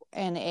pull-up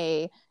and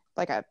a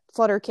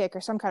flutter kick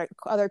or some kind of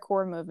other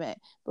core movement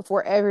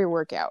before every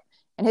workout.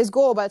 And his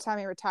goal by the time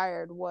he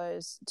retired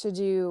was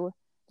there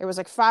was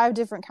like 5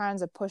 different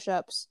kinds of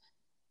push-ups,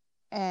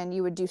 and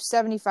you would do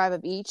 75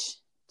 of each,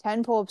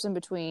 10 pull-ups in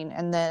between,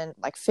 and then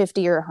like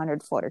 50 or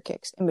 100 flutter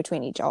kicks in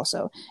between each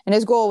also. And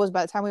his goal was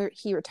by the time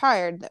he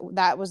retired,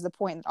 that was the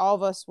point that all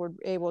of us were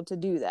able to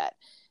do that.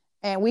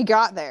 And we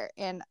got there,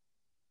 and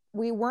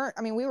we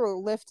were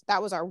lift,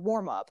 that was our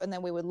warm up, and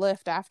then we would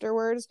lift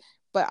afterwards.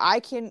 But I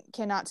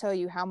cannot tell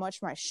you how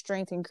much my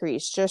strength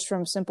increased just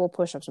from simple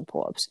push-ups and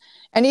pull-ups.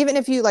 And even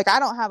if you, like, I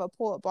don't have a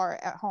pull-up bar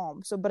at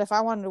home, but if I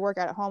wanted to work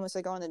out at home, it's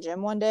like going to the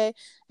gym one day,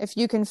 if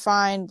you can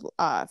find,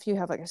 if you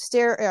have like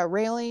a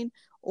railing,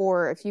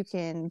 or if you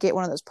can get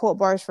one of those pull-up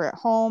bars for at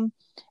home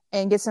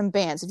and get some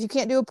bands. If you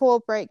can't do a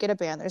pull-up right, get a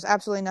band. There's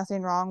absolutely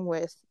nothing wrong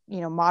with,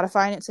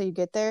 modifying it so you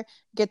get there,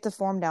 get the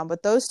form down.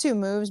 But those 2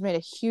 moves made a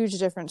huge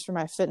difference for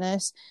my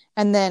fitness.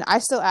 And then I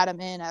still add them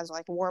in as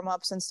like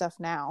warm-ups and stuff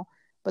now.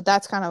 But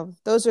that's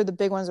those are the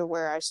big ones of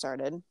where I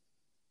started.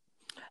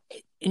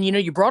 And,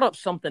 you brought up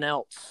something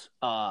else.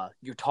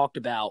 You talked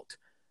about,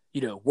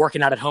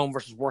 working out at home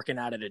versus working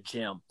out at a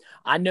gym.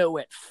 I know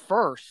at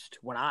first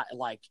when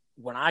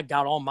I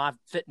got on my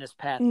fitness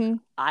path, Mm-hmm.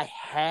 I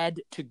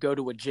had to go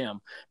to a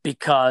gym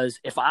because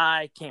if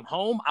I came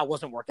home, I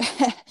wasn't working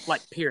out,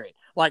 like period.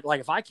 Like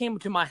if I came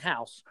to my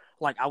house,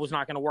 like I was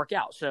not going to work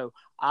out. So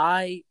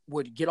I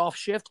would get off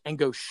shift and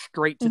go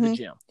straight to the Mm-hmm.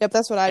 gym. Yep,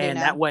 that's what I do And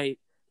now. that way,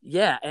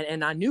 yeah.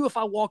 And I knew if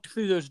I walked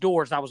through those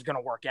doors, I was going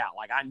to work out.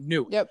 Like I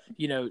knew it,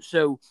 Yep.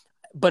 so,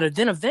 but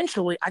then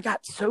eventually I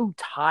got so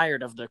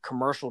tired of the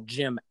commercial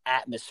gym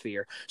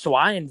atmosphere. So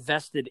I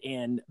invested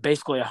in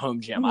basically a home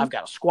gym. Mm-hmm. I've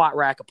got a squat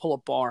rack, a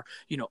pull-up bar,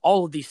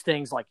 all of these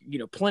things, like,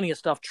 plenty of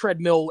stuff,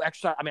 treadmill,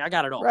 exercise. I mean, I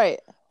got it all. Right.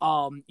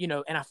 And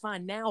I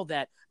find now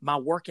that my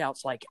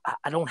workouts, like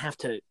I don't have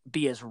to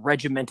be as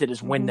regimented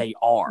as when Mm-hmm. they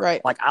are.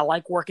 Right. Like I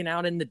like working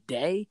out in the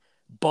day,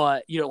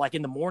 but like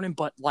in the morning,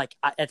 but like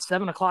at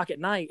 7:00 at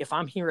night, if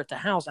I'm here at the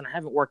house and I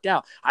haven't worked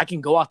out, I can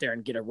go out there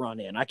and get a run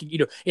in. I can,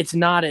 it's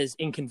not as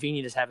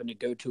inconvenient as having to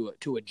go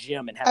to a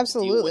gym and have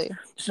to deal with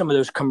some of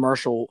those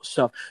commercial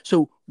stuff.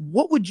 So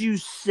what would you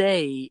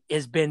say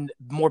has been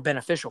more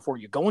beneficial for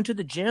you, going to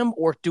the gym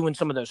or doing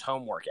some of those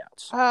home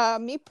workouts?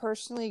 Me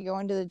personally,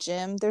 going to the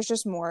gym, there's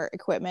just more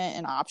equipment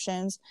and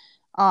options.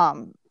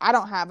 I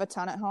don't have a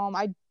ton at home.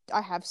 I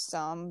have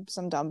some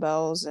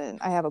dumbbells, and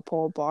I have a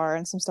pull bar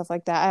and some stuff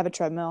like that. I have a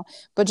treadmill,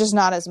 but just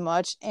not as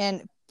much.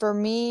 And for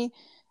me,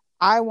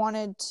 I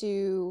wanted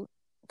to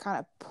kind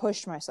of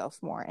push myself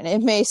more. And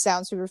it may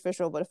sound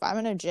superficial, but if I'm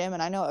in a gym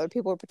and I know other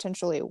people are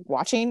potentially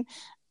watching,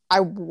 I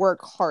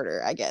work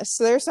harder, I guess.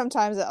 So there's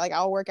sometimes that like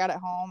I'll work out at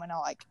home and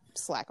I'll like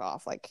slack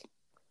off, like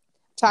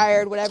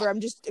tired, whatever. I'm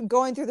just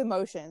going through the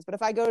motions. But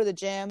if I go to the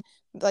gym,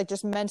 like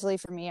just mentally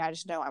for me, I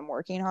just know I'm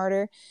working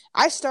harder.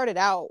 I started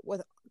out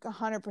with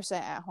 100%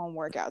 at home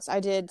workouts. I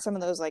did some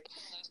of those like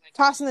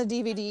tossing the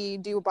DVD,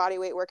 do a body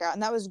weight workout,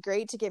 and that was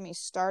great to get me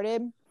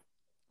started.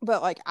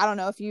 But like I don't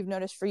know if you've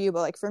noticed for you,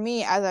 but like for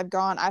me, as I've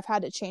gone, I've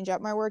had to change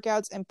up my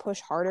workouts and push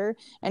harder.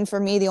 And for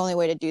me, the only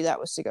way to do that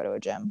was to go to a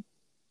gym.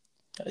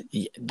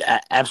 Yeah,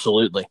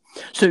 absolutely.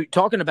 So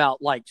talking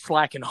about like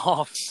slacking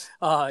off,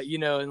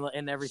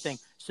 and everything.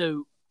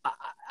 So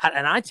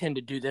I tend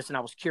to do this, and I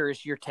was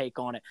curious your take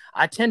on it.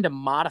 I tend to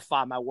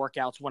modify my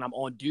workouts when I'm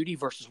on duty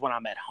versus when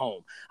I'm at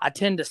home. I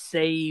tend to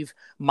save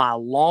my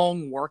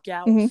long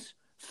workouts Mm-hmm.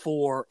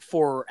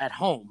 for at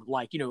home.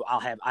 Like,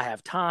 I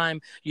have time,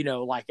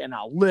 like, and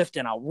I'll lift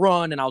and I'll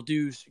run and I'll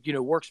do,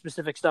 work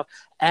specific stuff.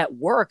 At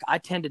work, I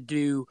tend to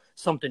do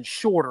something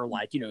shorter,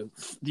 like,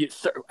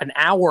 an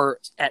hour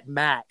at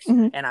max.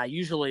 Mm-hmm. And I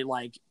usually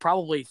like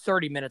probably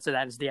 30 minutes of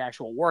that is the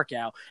actual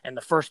workout. And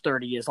the first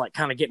 30 is like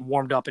kind of getting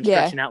warmed up and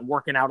stretching out and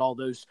working out all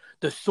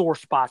the sore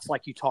spots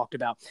like you talked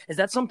about. Is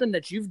that something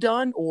that you've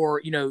done,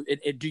 or,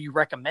 do you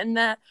recommend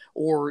that,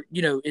 or,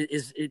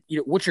 is it,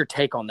 what's your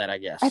take on that, I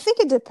guess? I think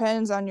it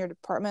depends on your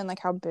department, like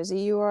how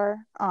busy you are.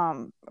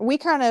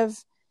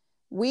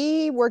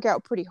 We work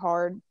out pretty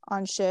hard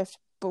on shift,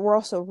 but we're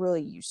also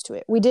really used to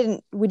it. We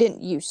didn't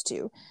used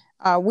to.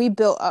 We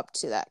built up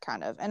to that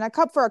kind of, and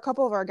for a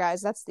couple of our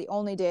guys, that's the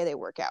only day they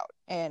work out.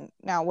 And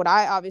now, would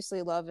I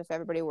obviously love if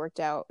everybody worked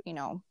out,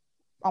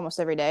 almost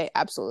every day?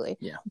 Absolutely.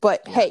 Yeah.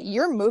 But hey,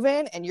 you're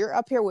moving and you're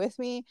up here with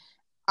me.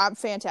 I'm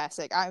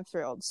fantastic. I'm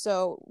thrilled.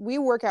 So we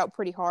work out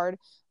pretty hard.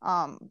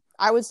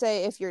 I would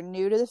say if you're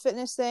new to the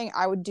fitness thing,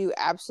 I would do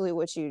absolutely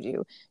what you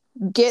do.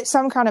 Get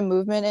some kind of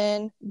movement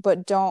in,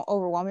 but don't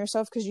overwhelm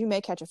yourself because you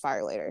may catch a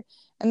fire later.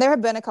 And there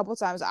have been a couple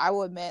times, I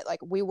will admit, like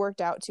we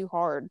worked out too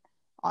hard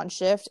on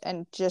shift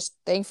and just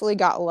thankfully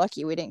got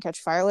lucky we didn't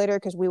catch fire later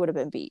because we would have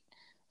been beat.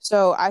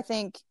 So I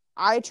think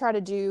I try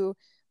to do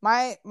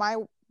my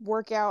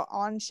workout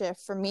on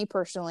shift for me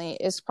personally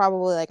is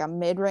probably like a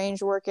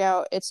mid-range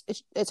workout.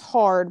 It's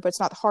hard, but it's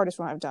not the hardest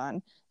one I've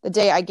done. The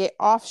day I get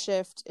off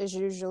shift is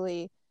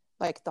usually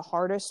like the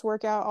hardest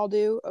workout I'll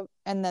do,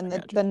 and then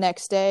the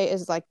next day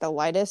is like the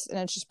lightest, and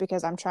it's just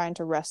because I'm trying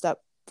to rest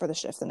up for the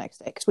shift the next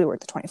day because we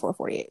work the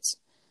 24/48s.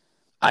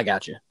 I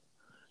got you.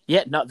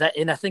 Yeah, no,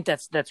 and I think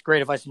that's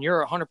great advice, and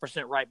you're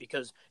 100% right,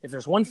 because if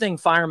there's one thing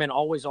firemen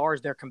always are,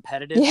 is they're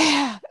competitive.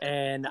 Yeah.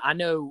 And I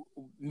know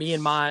me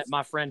and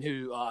my friend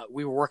who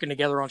we were working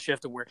together on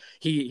shift, and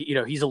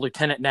he's a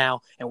lieutenant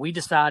now, and we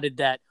decided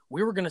that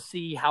we were going to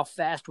see how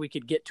fast we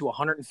could get to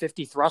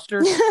 150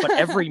 thrusters, but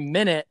every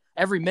minute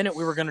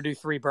we were going to do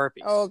 3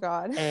 burpees. Oh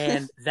God.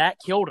 And that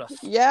killed us.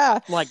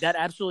 Yeah. Like that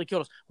absolutely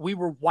killed us. We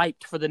were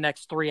wiped for the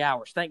next 3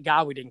 hours. Thank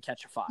God we didn't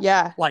catch a fire.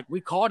 Yeah. Like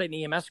we caught an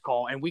EMS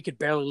call and we could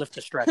barely lift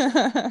a stretcher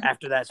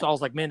after that. So I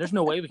was like, man, there's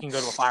no way we can go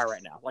to a fire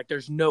right now. Like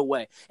there's no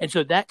way. And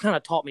so that kind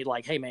of taught me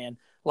like, hey man,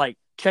 like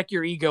check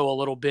your ego a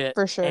little bit,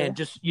 for sure, and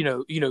just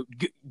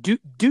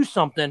do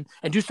something,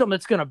 and do something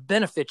that's going to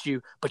benefit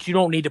you, but you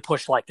don't need to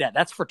push like that.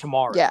 That's for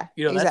tomorrow. Yeah,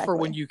 that's for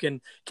when you can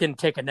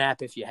take a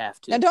nap if you have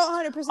to. Now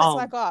don't 100%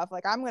 slack off.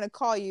 Like I'm going to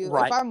call you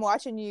right. If I'm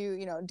watching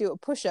you, do a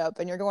push up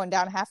and you're going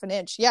down half an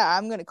inch. Yeah,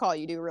 I'm going to call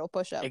you do a real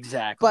push up.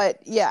 Exactly. But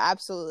yeah,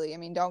 absolutely. I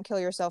mean, don't kill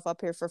yourself up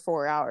here for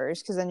 4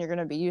 hours because then you're going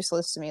to be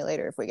useless to me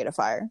later if we get a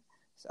fire.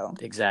 So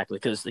Exactly,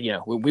 because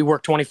we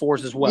work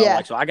 24s as well. yeah,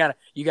 Like, so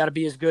you gotta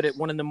be as good at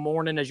 1 in the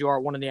morning as you are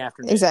at 1 in the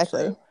afternoon.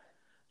 exactly.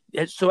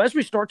 So as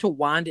we start to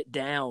wind it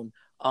down,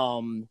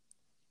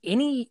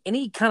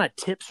 any kind of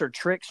tips or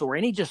tricks or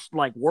any just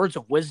like words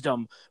of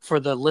wisdom for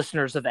the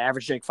listeners of the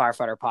Average Jake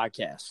Firefighter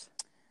podcast?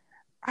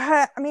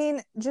 I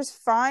mean,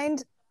 just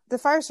find the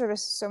fire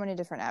service, so many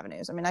different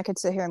avenues. I mean, I could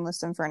sit here and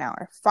list them for an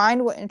hour.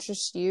 Find what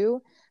interests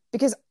you,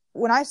 because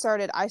when I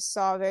started, I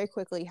saw very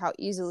quickly how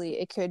easily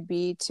it could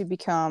be to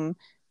become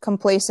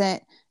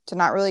complacent, to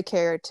not really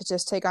care, to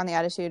just take on the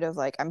attitude of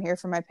like, I'm here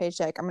for my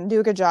paycheck. I'm going to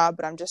do a good job,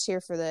 but I'm just here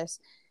for this.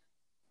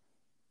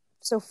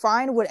 So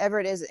find whatever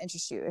it is that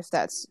interests you. If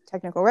that's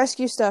technical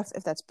rescue stuff,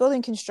 if that's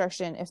building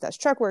construction, if that's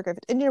truck work, if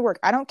it's engineer work,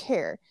 I don't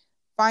care.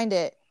 Find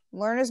it,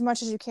 learn as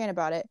much as you can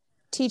about it,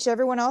 teach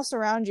everyone else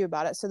around you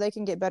about it so they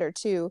can get better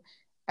too.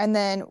 And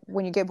then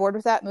when you get bored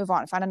with that, move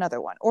on, find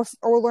another one, or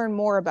learn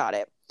more about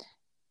it.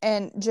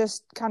 And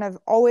just kind of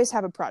always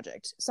have a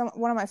project.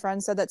 One of my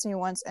friends said that to me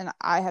once, and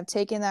I have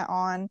taken that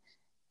on,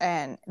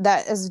 and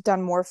that has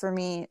done more for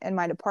me in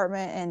my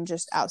department and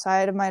just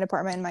outside of my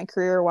department and my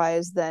career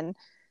wise than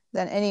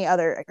any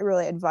other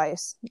really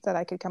advice that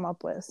I could come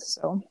up with.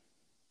 So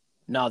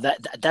No,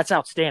 that's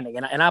outstanding,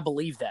 and I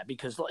believe that,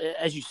 because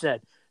as you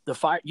said, the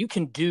fire, you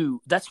can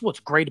do, that's what's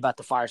great about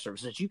the fire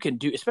service, that you can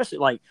do, especially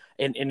like,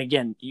 and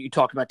again, you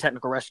talked about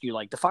technical rescue,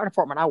 like the fire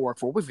department I work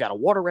for, we've got a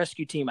water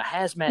rescue team, a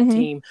hazmat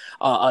team,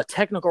 a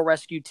technical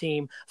rescue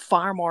team,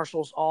 fire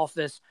marshal's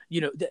office.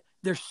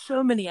 There's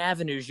so many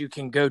avenues you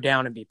can go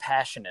down and be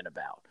passionate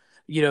about.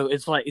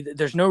 It's like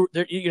there's no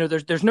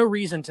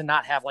reason to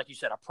not have, like you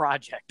said, a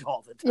project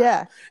all the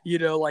time.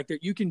 Yeah. Like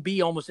that, you can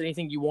be almost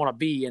anything you want to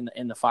be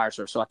in the fire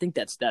service. So I think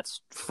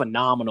that's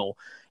phenomenal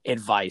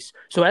advice.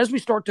 So as we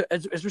start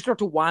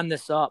to wind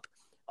this up,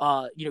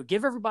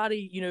 give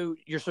everybody,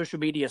 your social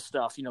media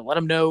stuff, let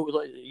them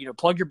know,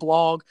 plug your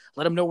blog,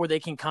 let them know where they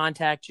can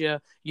contact you,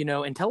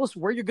 and tell us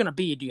where you're going to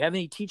be. Do you have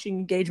any teaching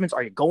engagements?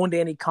 Are you going to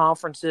any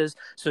conferences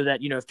so that,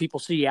 if people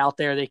see you out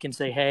there, they can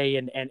say, hey,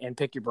 and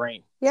pick your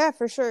brain? Yeah,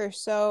 for sure.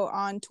 So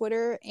on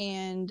Twitter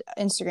and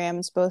Instagram,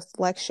 it's both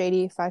Lex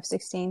Shady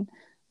 516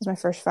 is my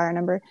first fire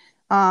number.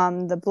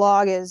 The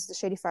blog is the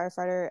Shady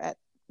Firefighter at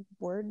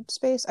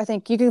WordSpace. I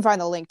think you can find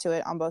the link to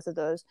it on both of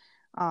those.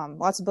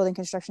 Lots of building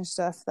construction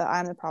stuff. The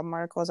I'm the Problem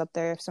article is up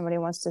there if somebody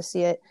wants to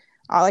see it.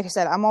 Like I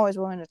said, I'm always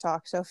willing to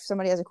talk. So if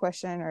somebody has a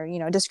question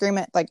or,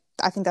 disagreement, like,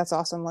 I think that's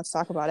awesome. Let's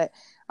talk about it.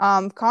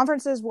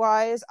 Conferences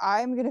wise,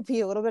 I'm going to be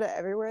a little bit of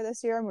everywhere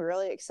this year. I'm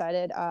really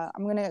excited.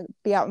 I'm going to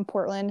be out in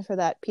Portland for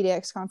that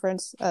PDX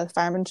conference,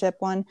 firemanship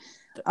one.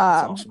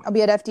 Awesome. I'll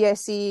be at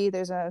FDIC.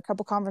 There's a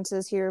couple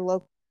conferences here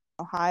local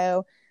in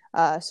Ohio.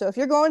 So if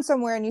you're going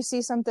somewhere and you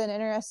see something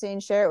interesting,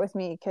 share it with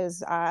me,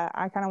 because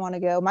I kind of want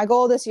to go. My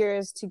goal this year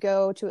is to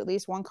go to at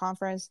least one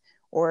conference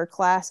or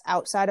class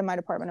outside of my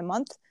department a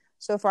month.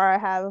 So far, I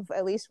have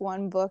at least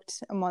one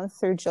booked a month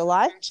through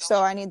July.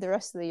 So I need the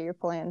rest of the year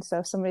planned. So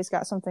if somebody's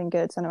got something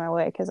good, send it my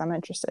way, because I'm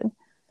interested.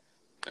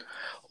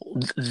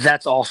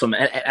 That's awesome.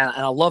 And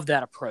I love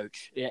that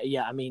approach.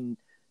 Yeah. I mean,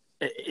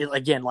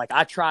 again, like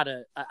I try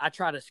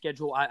to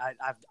schedule. I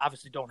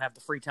obviously don't have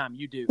the free time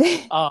you do,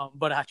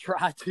 but I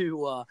try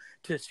to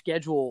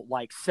schedule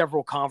like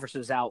several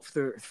conferences out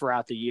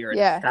throughout the year.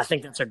 And I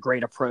think that's a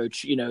great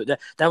approach.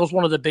 That was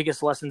one of the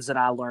biggest lessons that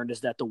I learned, is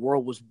that the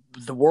world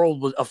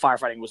of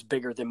firefighting was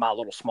bigger than my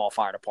little small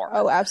fire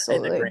department. Oh,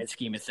 absolutely. In the grand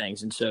scheme of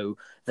things. And so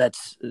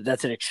that's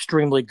an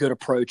extremely good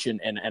approach,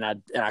 and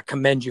I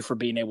commend you for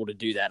being able to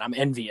do that. I'm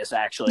envious,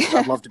 actually.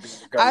 I'd love to be able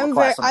to go to a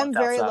class. I'm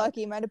very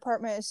lucky. My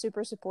department is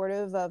super supportive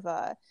of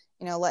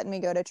letting me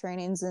go to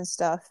trainings and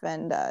stuff,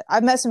 and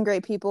I've met some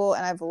great people,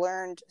 and I've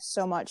learned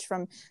so much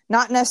from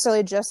not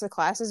necessarily just the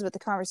classes, but the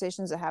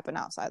conversations that happen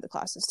outside the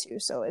classes too.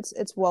 So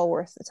it's well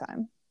worth the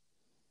time.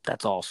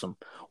 That's awesome.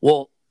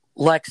 Well,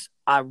 Lex,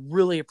 I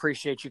really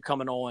appreciate you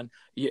coming on.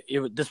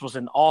 This was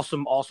an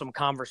awesome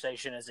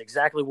conversation. It's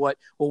exactly what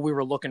we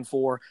were looking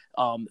for.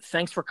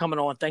 Thanks for coming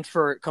on. Thanks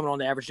for coming on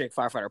the Average Jake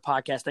Firefighter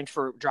podcast. Thanks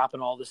for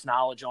dropping all this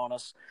knowledge on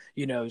us.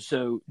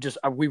 So just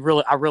I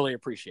really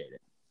appreciate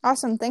it.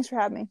 Awesome. Thanks for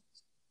having me.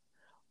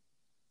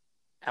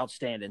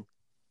 Outstanding.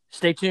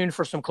 Stay tuned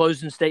for some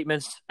closing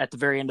statements at the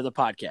very end of the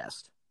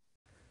podcast.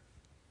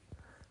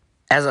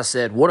 As I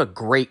said, what a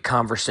great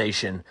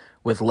conversation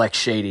with Lex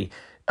Shady.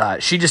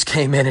 She just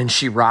came in and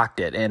she rocked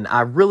it. And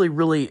I really,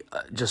 really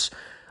just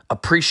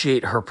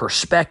appreciate her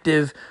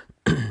perspective.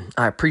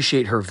 I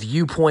appreciate her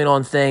viewpoint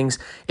on things.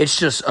 It's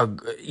just,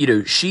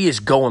 she is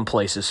going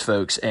places,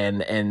 folks.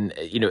 And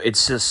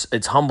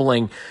it's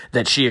humbling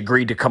that she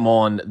agreed to come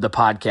on the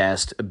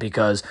podcast,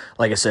 because,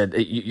 like I said,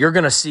 you're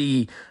going to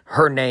see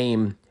her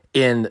name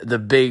in the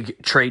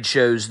big trade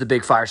shows, the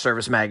big fire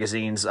service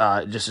magazines,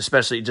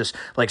 especially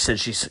like I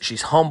said,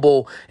 she's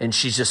humble, and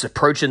she's just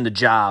approaching the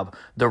job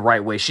the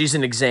right way. She's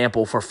an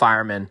example for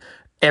firemen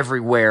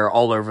everywhere,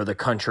 all over the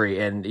country.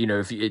 And,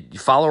 if you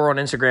follow her on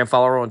Instagram,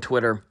 follow her on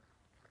Twitter,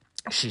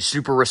 She's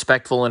super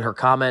respectful in her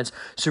comments,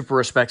 super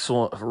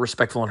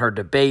respectful in her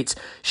debates.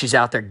 She's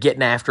out there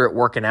getting after it,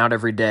 working out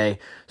every day.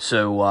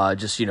 So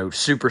just,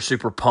 super,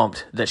 super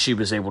pumped that she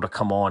was able to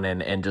come on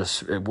and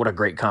just what a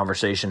great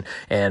conversation.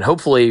 And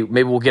hopefully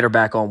maybe we'll get her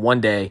back on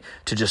one day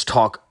to just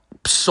talk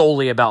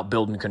solely about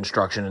building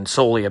construction and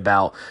solely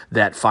about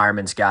that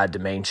Fireman's Guide to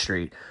Main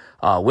Street.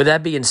 With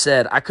that being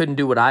said, I couldn't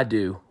do what I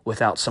do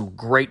without some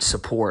great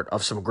support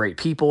of some great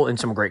people and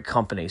some great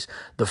companies.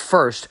 The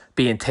first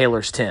being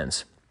Taylor's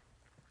Tins.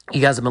 You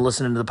guys have been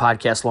listening to the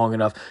podcast long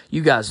enough.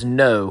 You guys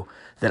know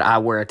that I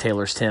wear a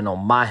Taylor's tin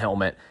on my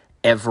helmet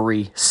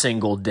every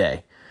single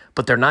day.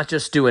 But they're not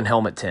just doing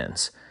helmet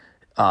tins.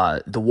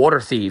 The Water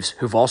Thieves,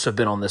 who've also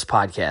been on this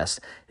podcast,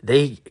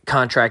 they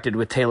contracted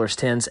with Taylor's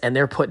Tins, and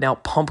they're putting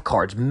out pump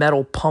cards,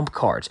 metal pump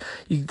cards.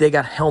 They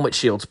got helmet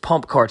shields,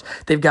 pump cards.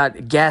 They've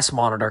got gas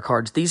monitor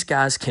cards. These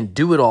guys can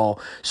do it all.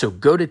 So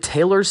go to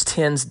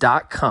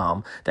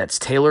taylorstins.com. That's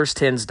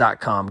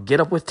taylorstins.com. Get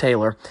up with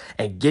Taylor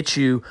and get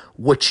you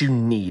what you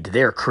need.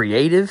 They're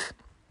creative.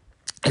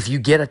 If you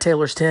get a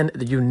Taylor's tin,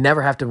 you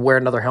never have to wear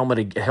another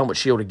helmet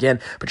shield again,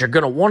 but you're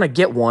going to want to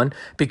get one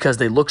because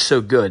they look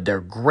so good.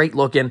 They're great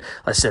looking.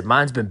 Like I said,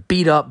 mine's been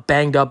beat up,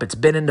 banged up. It's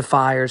been into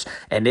fires,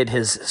 and it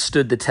has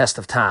stood the test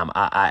of time.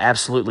 I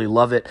absolutely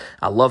love it.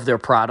 I love their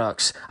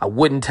products. I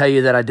wouldn't tell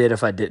you that I did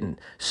if I didn't.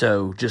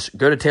 So just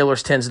go to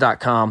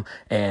taylorstins.com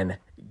and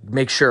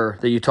make sure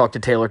that you talk to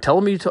Taylor. Tell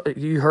them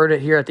you heard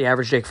it here at the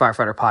Average Jake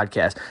Firefighter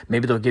podcast.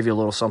 Maybe they'll give you a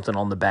little something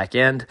on the back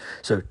end.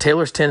 So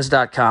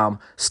taylorstins.com.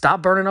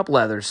 Stop burning up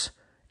leathers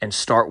and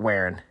start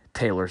wearing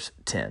Taylor's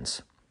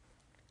Tins.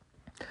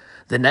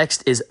 The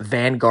next is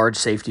Vanguard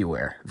Safety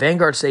Wear.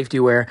 Vanguard Safety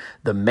Wear,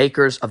 the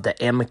makers of the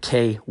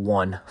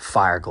MK1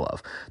 Fire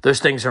Glove. Those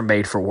things are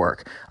made for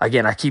work.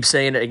 Again, I keep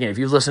saying it again. If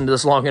you've listened to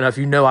this long enough,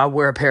 you know I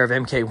wear a pair of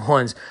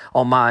MK1s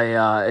on my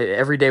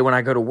every day when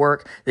I go to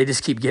work. They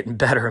just keep getting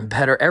better and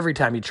better every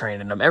time you train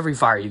in them, every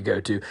fire you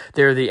go to.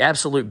 They're the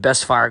absolute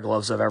best fire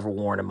gloves I've ever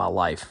worn in my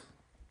life.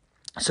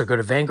 So go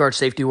to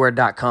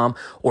VanguardSafetyWear.com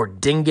or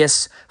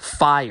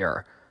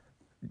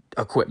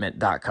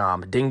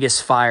DingusFireEquipment.com,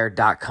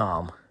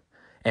 DingusFire.com.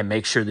 And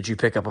make sure that you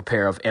pick up a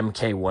pair of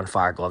MK1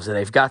 fire gloves. And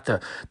they've got the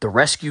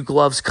rescue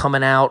gloves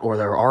coming out, or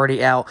they're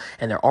already out,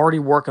 and they're already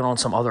working on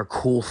some other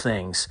cool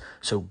things.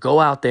 So go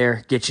out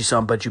there, get you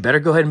some, but you better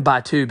go ahead and buy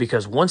two,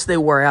 because once they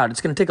wear out,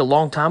 it's going to take a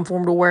long time for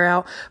them to wear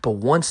out, but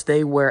once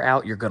they wear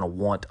out, you're going to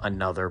want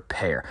another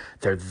pair.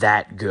 They're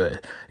that good.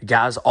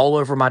 Guys all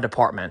over my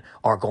department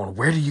are going,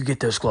 where do you get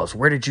those gloves?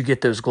 Where did you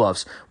get those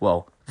gloves?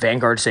 Well,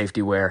 Vanguard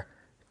Safety Wear,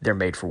 they're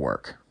made for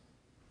work.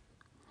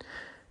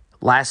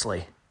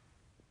 Lastly,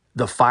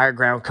 the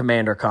Fireground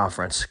Commander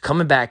Conference,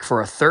 coming back for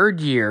a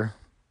third year,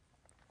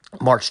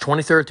 March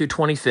 23rd through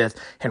 25th,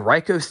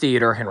 Henrico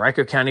Theater,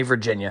 Henrico County,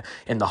 Virginia,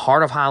 in the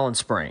heart of Highland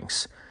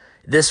Springs.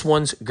 This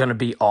one's going to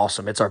be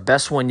awesome. It's our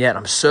best one yet.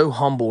 I'm so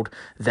humbled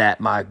that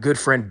my good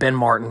friend Ben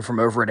Martin from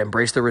over at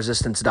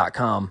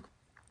EmbraceTheResistance.com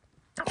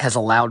has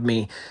allowed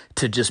me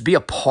to just be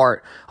a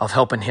part of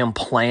helping him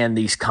plan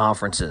these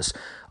conferences.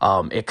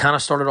 It kind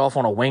of started off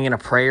on a wing and a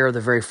prayer the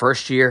very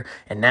first year,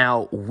 and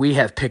now we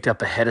have picked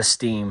up a head of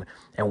steam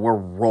and we're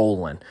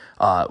rolling.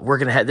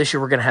 This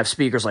year we're gonna have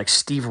speakers like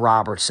Steve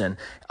Robertson,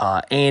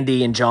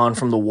 Andy and John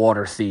from the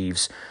Water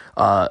Thieves,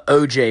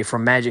 OJ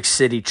from Magic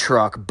City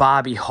Truck,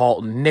 Bobby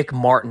Halton, Nick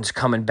Martin's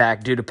coming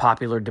back due to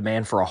popular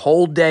demand for a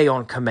whole day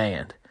on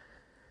command.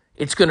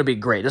 It's going to be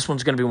great. This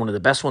one's going to be one of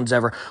the best ones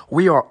ever.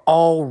 We are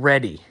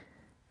already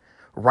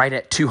right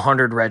at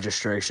 200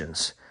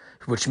 registrations,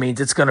 which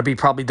means it's going to be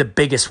probably the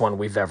biggest one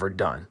we've ever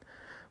done.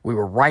 We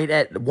were right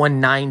at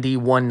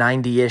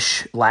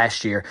 190-ish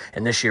last year,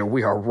 and this year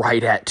we are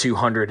right at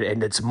 200,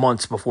 and it's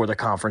months before the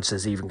conference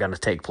is even going to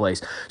take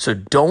place. So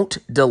don't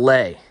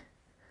delay.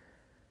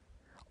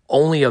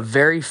 Only a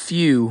very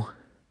few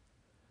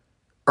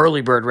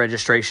early bird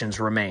registrations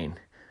remain.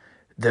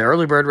 The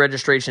early bird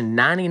registration,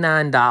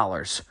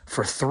 $99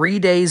 for 3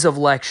 days of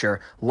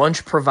lecture,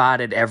 lunch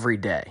provided every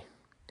day.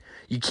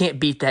 You can't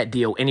beat that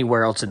deal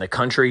anywhere else in the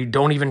country.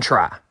 Don't even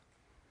try.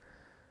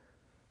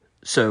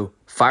 So,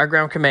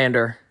 Fireground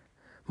Commander,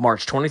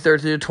 March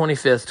 23rd through the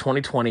 25th,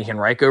 2020,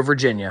 Henrico,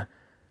 Virginia.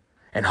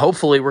 And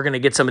hopefully we're going to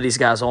get some of these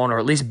guys on, or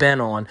at least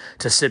Ben on,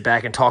 to sit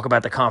back and talk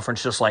about the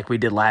conference just like we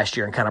did last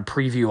year and kind of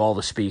preview all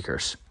the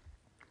speakers.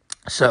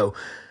 So,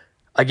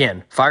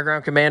 again,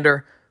 Fireground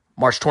Commander,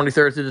 March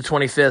 23rd through the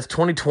 25th,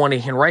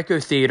 2020, Henrico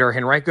Theater,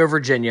 Henrico,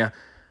 Virginia.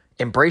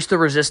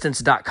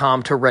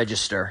 EmbraceTheResistance.com to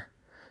register.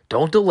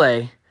 Don't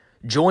delay.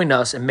 Join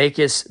us and make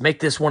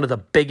this one of the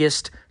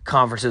biggest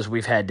conferences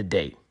we've had to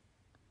date.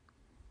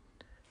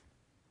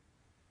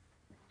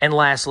 And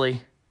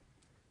lastly,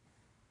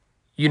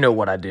 you know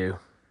what I do.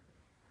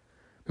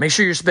 Make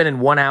sure you're spending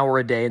 1 hour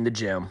a day in the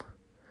gym,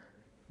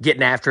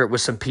 getting after it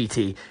with some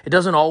PT. It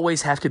doesn't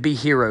always have to be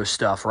hero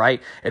stuff,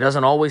 right? It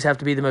doesn't always have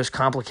to be the most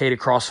complicated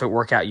CrossFit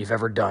workout you've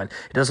ever done.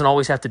 It doesn't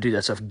always have to do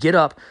that stuff. Get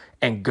up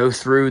and go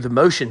through the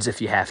motions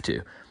if you have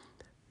to.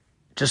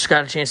 Just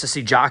got a chance to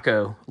see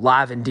Jocko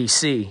live in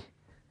DC,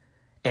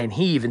 And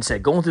he even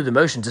said, going through the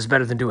motions is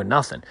better than doing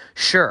nothing.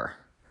 Sure,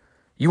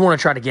 you want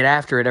to try to get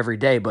after it every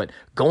day, but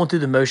going through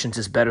the motions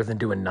is better than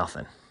doing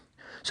nothing.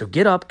 So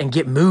get up and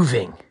get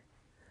moving.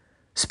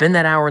 Spend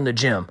that hour in the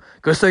gym.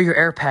 Go throw your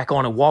air pack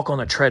on and walk on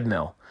the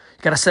treadmill.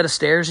 You got a set of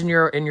stairs in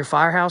your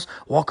firehouse?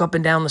 Walk up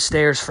and down the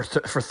stairs for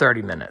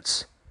 30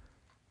 minutes.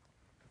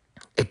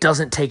 It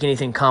doesn't take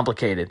anything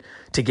complicated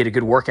to get a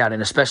good workout,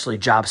 and especially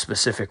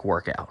job-specific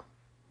workout.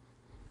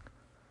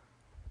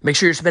 Make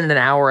sure you're spending an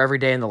hour every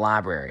day in the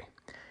library,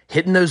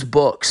 hitting those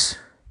books.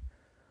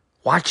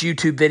 Watch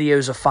YouTube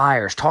videos of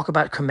fires. Talk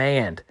about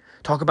command.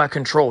 Talk about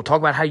control. Talk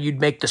about how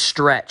you'd make the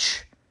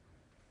stretch.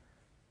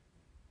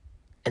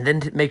 And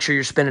then make sure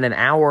you're spending an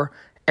hour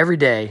every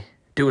day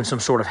doing some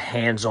sort of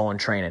hands-on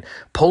training.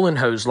 Pulling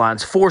hose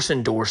lines,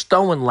 forcing doors,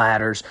 throwing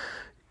ladders,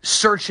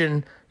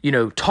 searching,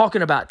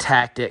 talking about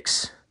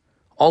tactics,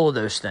 all of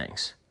those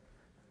things.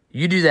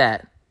 You do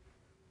that,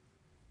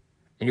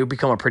 and you'll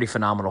become a pretty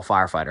phenomenal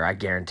firefighter. I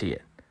guarantee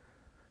it.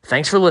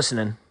 Thanks for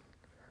listening.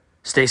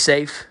 Stay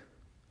safe.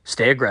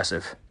 Stay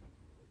aggressive.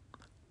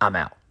 I'm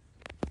out.